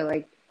 because I feel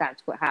like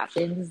that's what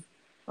happens.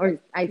 Or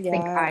I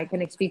think I Yeah.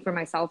 can speak for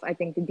myself. I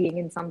think being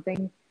in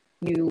something,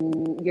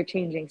 you're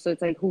changing. So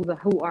it's like,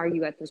 who are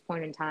you at this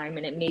point in time?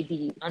 And it may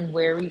be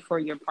unwary for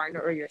your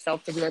partner or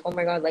yourself to be like, oh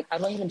my God, like how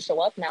do I even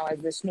show up now as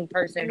this new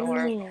person, or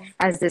Mm.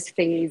 as this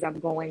phase I'm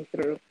going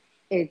through?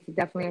 It's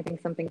definitely, I think,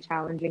 something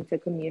challenging to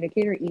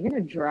communicate or even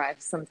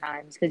address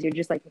sometimes, because you're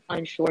just like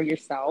unsure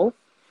yourself.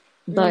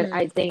 But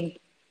I Mm. think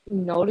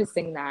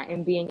noticing that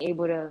and being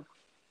able to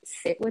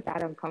sit with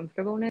that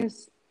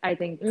uncomfortableness, I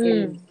think,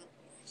 is Mm.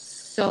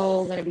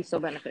 so going to be so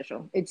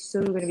beneficial. It's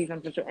so going to be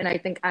beneficial. And I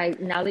think,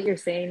 now that you're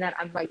saying that,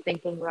 I'm like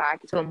thinking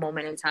back to a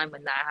moment in time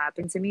when that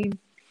happened to me.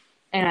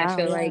 And I Wow.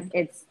 feel Yeah. like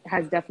it's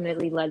has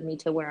definitely led me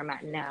to where I'm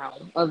at now,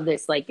 of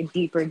this like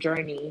deeper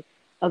journey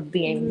of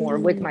being more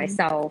with Mm.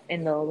 myself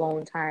in the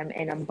alone time,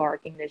 and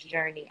embarking this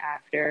journey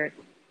after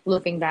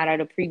looking back at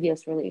a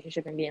previous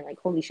relationship and being like,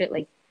 holy shit,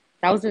 like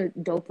that was a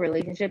dope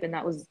relationship, and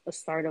that was a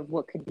start of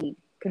what could be.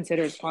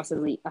 considered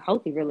possibly a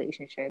healthy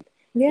relationship,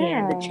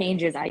 and the Yeah.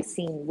 changes I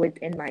seen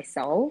within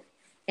myself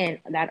and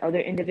that other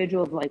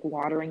individual of like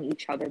watering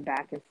each other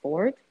back and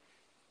forth,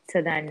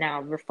 to then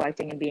now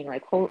reflecting and being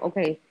like, oh,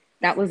 okay,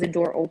 that was a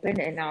door open,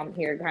 and now I'm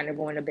here kind of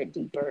going a bit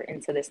deeper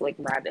into this like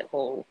rabbit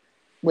hole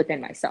within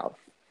myself.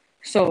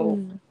 So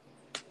Mm.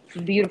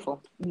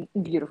 beautiful,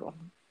 beautiful.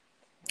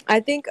 I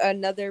think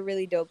another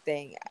really dope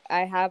thing,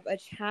 I have a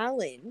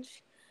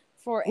challenge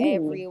for Ooh.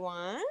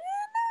 everyone.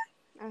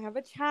 I have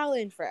a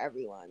challenge for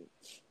everyone.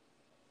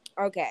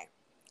 Okay.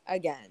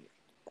 Again,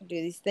 do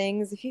these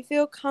things if you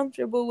feel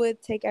comfortable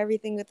with, take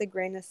everything with a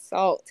grain of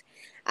salt.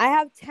 I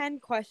have 10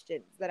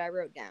 questions that I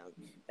wrote down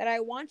that I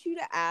want you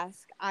to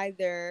ask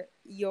either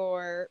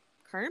your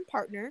current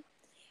partner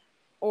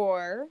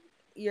or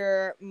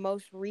your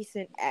most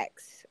recent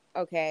ex.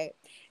 Okay.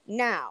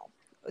 Now,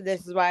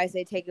 this is why I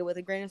say take it with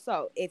a grain of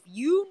salt. If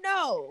you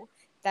know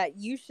that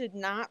you should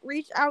not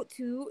reach out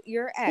to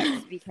your ex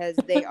because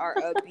they are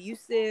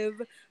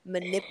abusive,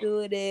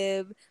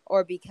 manipulative,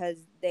 or because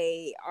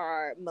they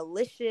are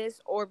malicious,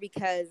 or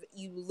because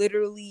you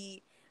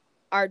literally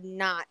are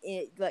not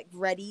like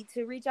ready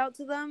to reach out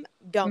to them,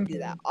 don't do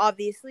that. Mm-hmm.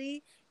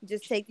 Obviously,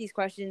 just take these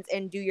questions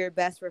and do your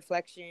best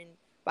reflection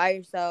by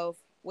yourself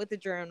with a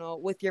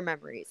journal with your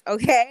memories.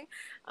 Okay.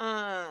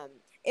 um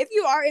if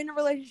you are in a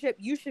relationship,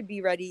 you should be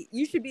ready.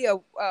 You should be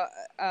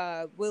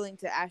willing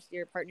to ask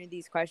your partner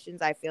these questions.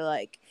 I feel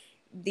like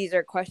these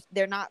are questions,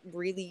 they're not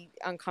really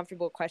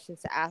uncomfortable questions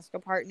to ask a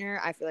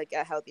partner. I feel like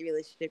a healthy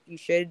relationship, you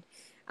should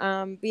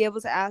be able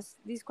to ask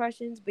these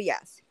questions. But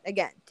yes,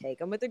 again, take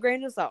them with a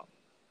grain of salt.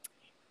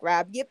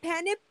 Grab your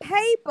pen and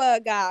paper,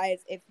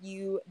 guys, if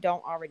you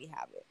don't already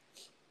have it.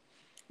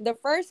 The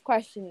first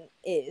question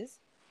is,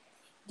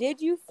 did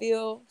you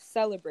feel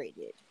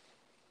celebrated?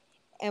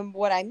 And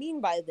what I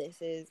mean by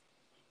this is,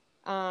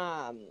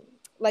 um,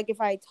 like if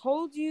I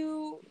told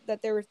you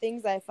that there were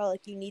things that I felt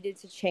like you needed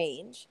to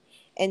change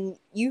and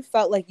you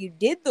felt like you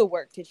did the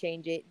work to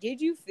change it,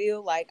 did you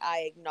feel like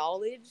I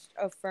acknowledged,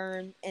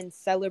 affirmed, and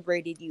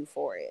celebrated you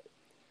for it?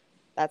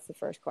 That's the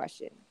first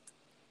question.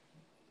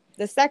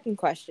 The second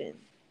question,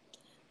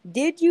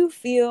 did you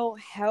feel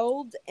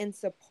held and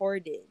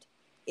supported?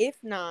 If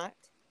not,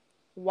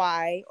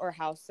 why or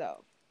how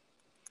so?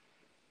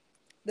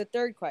 The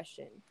third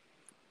question,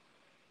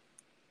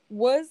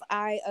 was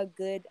I a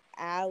good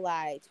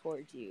ally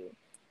towards you?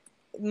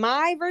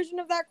 My version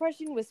of that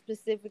question was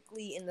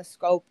specifically in the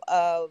scope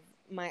of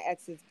my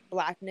ex's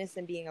blackness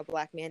and being a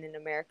black man in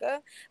America.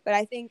 But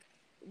I think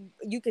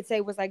you could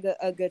say, was I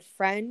a good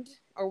friend,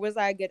 or was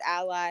I a good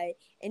ally,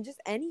 and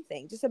just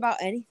anything, just about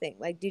anything.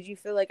 Like, did you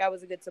feel like I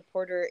was a good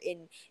supporter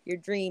in your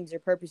dreams, your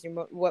purpose,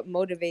 what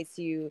motivates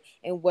you,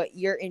 and what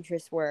your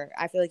interests were?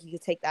 I feel like you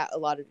could take that a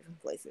lot of different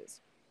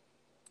places.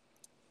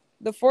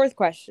 The fourth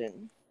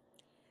question,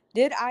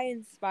 did I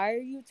inspire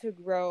you to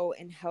grow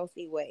in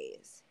healthy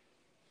ways?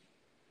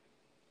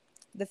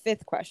 The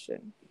fifth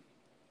question,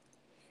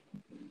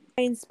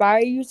 I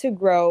inspire you to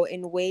grow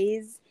in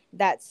ways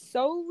that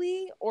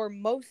solely or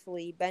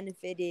mostly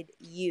benefited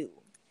you?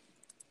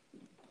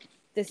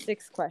 The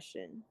sixth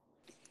question,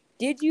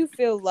 did you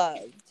feel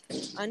loved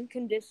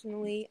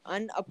unconditionally,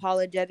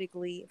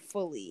 unapologetically,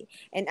 fully,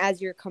 and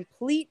as your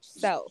complete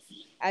self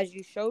as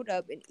you showed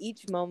up in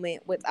each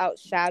moment without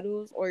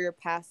shadows or your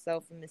past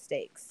self and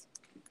mistakes?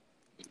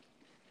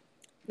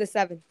 The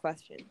seventh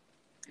question,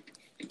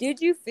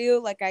 did you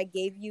feel like I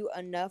gave you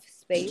enough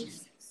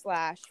space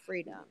slash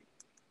freedom?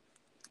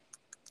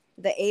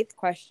 The eighth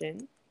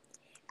question,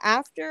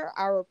 after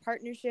our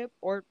partnership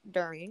or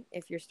during,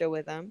 if you're still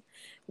with them,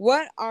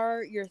 what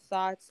are your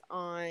thoughts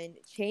on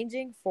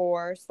changing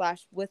for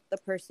slash with the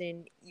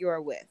person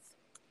you're with?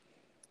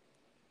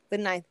 The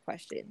ninth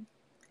question,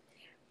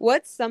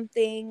 what's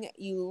something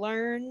you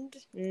learned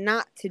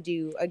not to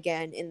do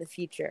again in the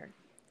future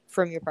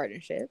from your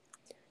partnership?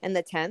 And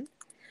the 10th,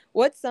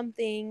 what's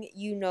something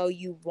you know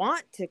you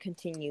want to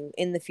continue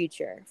in the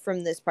future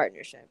from this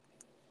partnership?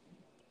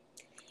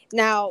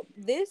 Now,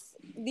 these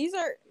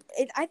are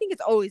I think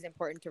it's always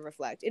important to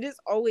reflect. It is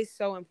always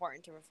so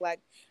important to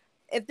reflect.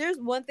 If there's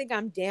one thing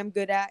I'm damn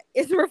good at,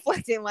 it's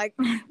reflecting. Like,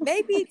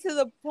 maybe to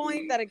the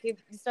point that I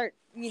could start,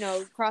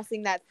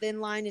 crossing that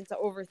thin line into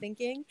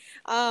overthinking.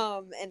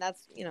 And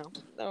that's,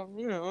 I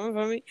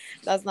mean,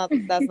 that's not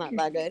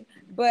that good.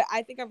 But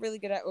I think I'm really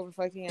good at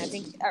reflecting. And I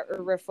think at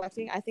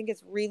reflecting, I think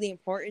it's really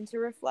important to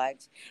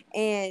reflect.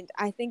 And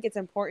I think it's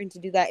important to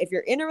do that if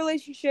you're in a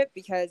relationship,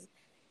 because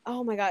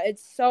oh my God,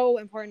 it's so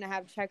important to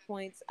have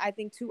checkpoints. I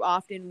think too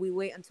often we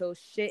wait until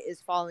shit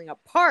is falling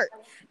apart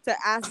to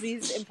ask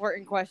these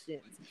important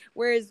questions.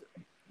 Whereas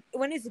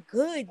when it's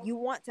good, you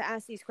want to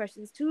ask these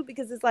questions too,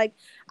 because it's like,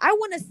 I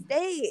want to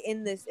stay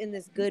in this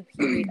good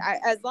period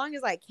as long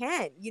as I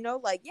can.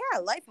 Like, yeah,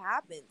 life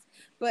happens,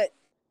 but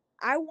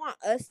I want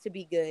us to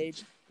be good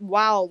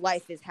while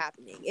life is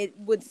happening. It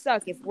would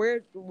suck if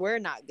we're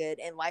not good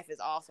and life is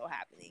also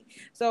happening.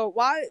 So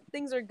while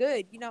things are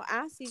good,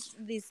 ask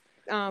these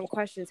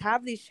questions,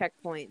 have these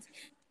checkpoints.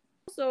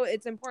 Also,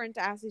 it's important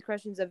to ask these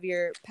questions of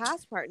your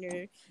past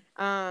partner,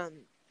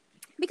 um,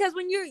 because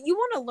when you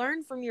want to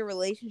learn from your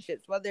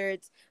relationships, whether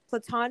it's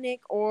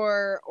platonic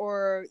or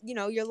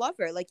your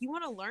lover, like you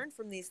want to learn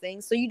from these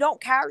things so you don't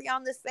carry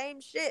on the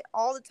same shit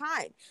all the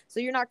time, so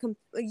you're not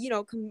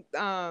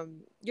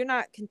you're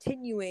not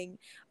continuing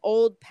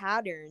old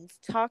patterns,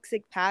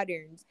 toxic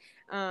patterns,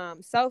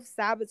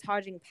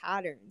 self-sabotaging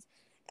patterns.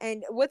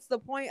 And what's the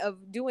point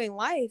of doing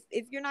life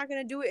if you're not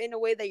going to do it in a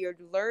way that you're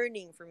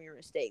learning from your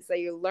mistakes, that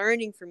you're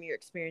learning from your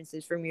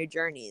experiences, from your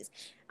journeys?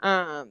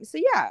 So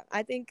yeah,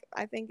 I think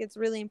it's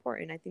really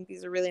important. I think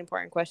these are really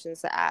important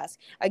questions to ask.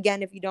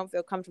 Again, if you don't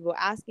feel comfortable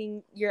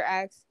asking your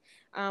ex,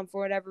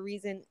 for whatever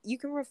reason, you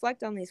can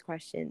reflect on these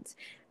questions,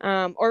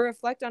 or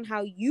reflect on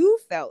how you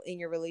felt in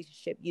your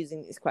relationship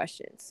using these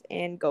questions,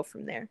 and go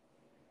from there.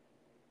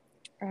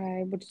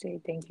 I would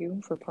say thank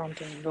you for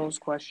prompting those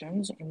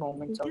questions in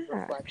moments of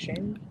Yeah.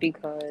 reflection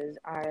because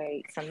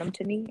I send them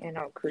to me and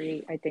I'll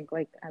create, I think,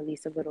 like at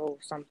least a little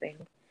something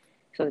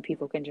so that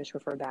people can just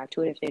refer back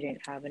to it if they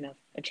didn't have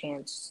a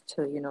chance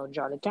to,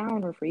 jot it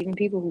down, or for even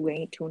people who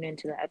ain't tuned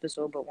into the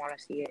episode but want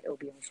to see it, it'll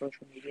be on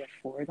social media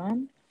for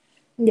them.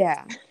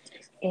 Yeah.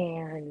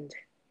 And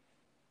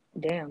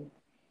damn,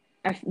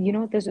 you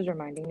know what this is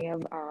reminding me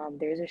of?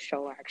 There's a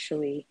show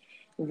actually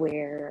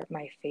where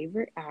my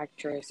favorite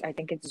actress, I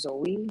think it's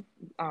Zoe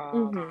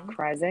Mm-hmm.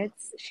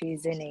 Kravitz,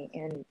 she's in it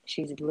and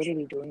she's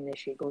literally doing this.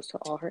 She goes to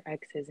all her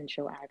exes and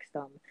she'll ask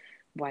them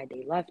why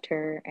they left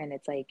her. And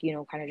it's like,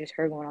 kind of just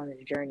her going on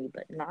this journey,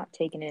 but not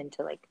taking it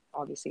into like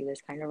obviously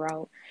this kind of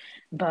route.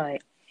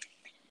 But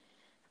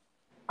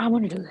I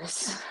want to do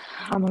this.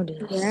 I'm gonna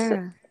do this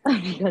Yeah.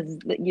 because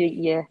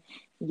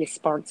you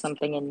sparked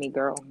something in me,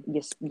 girl.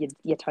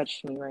 You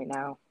touched me right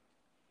now.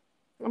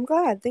 I'm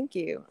glad. Thank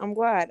you. I'm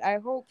glad. I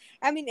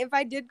mean, if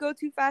I did go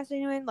too fast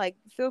anyway, like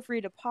feel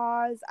free to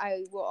pause.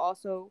 I will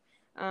also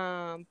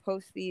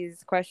post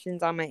these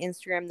questions on my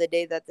Instagram the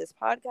day that this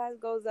podcast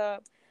goes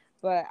up.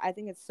 But I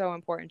think it's so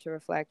important to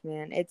reflect,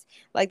 man. It's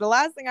like the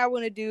last thing I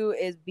want to do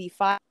is be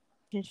 5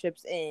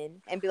 relationships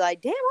in and be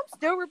like, damn, I'm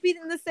still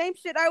repeating the same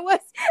shit I was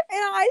in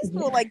high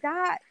school. Like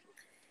that.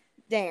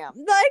 Damn.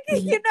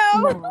 Like,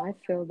 No, I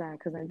feel that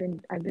because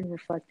I've been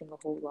reflecting a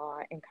whole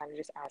lot and kind of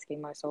just asking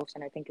myself,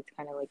 and I think it's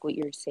kind of like what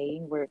you're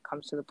saying, where it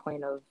comes to the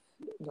point of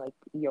like,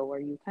 yo,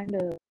 are you kind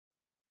of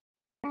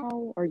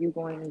now? Are you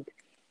going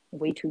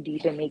way too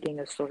deep and making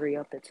a story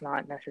up that's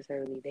not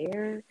necessarily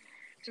there?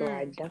 So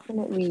I Mm.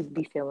 definitely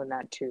be feeling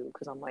that too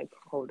because I'm like,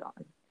 hold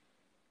on,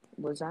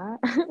 was that?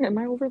 Am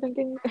I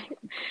overthinking?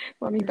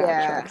 Let me backtrack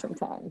Yeah.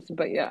 sometimes,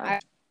 but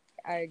yeah.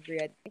 I agree.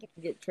 I think it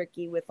can get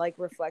tricky with like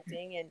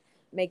reflecting and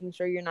making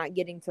sure you're not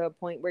getting to a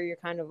point where you're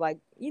kind of like,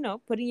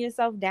 putting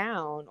yourself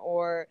down,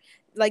 or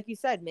like you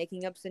said,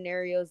 making up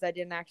scenarios that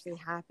didn't actually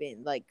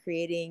happen, like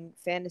creating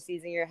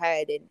fantasies in your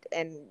head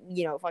and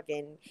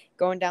fucking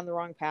going down the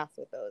wrong path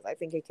with those. I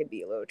think it could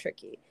be a little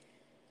tricky.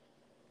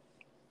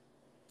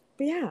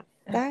 But yeah,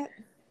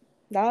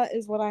 that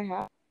is what I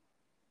have.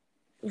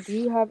 Do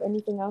you have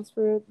anything else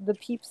for the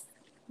peeps,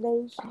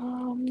 Dej?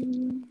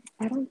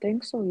 I don't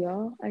think so,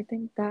 y'all. I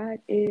think that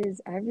is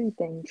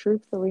everything,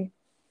 truthfully.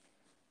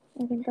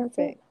 I think that's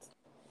it. Perfect.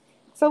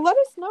 So let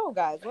us know,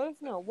 guys. Let us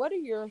know. What are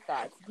your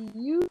thoughts? Do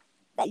you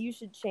that you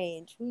should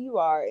change who you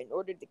are in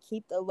order to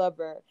keep the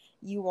lover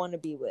you want to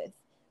be with?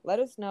 Let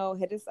us know.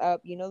 Hit us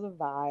up. You know the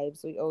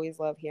vibes. We always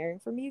love hearing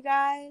from you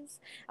guys.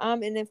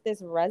 And if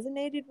this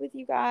resonated with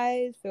you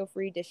guys, feel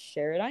free to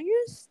share it on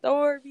your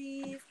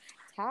stories.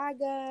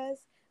 Tag us.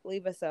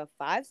 Leave us a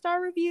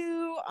 5-star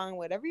review on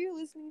whatever you're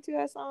listening to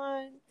us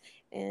on.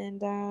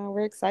 And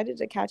we're excited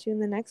to catch you in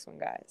the next one,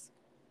 guys.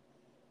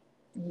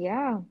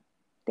 Yeah.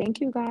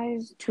 Thank you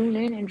guys. Tune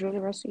in. Enjoy the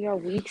rest of your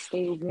week.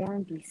 Stay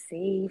warm. Be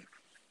safe.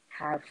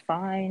 Have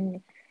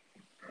fun.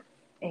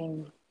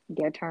 And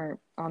get turned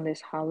on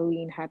this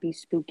Halloween. Happy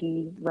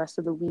spooky rest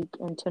of the week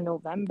into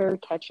November.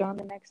 Catch you on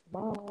the next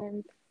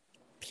month.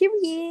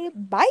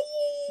 Period. Bye.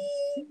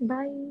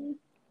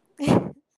 Bye.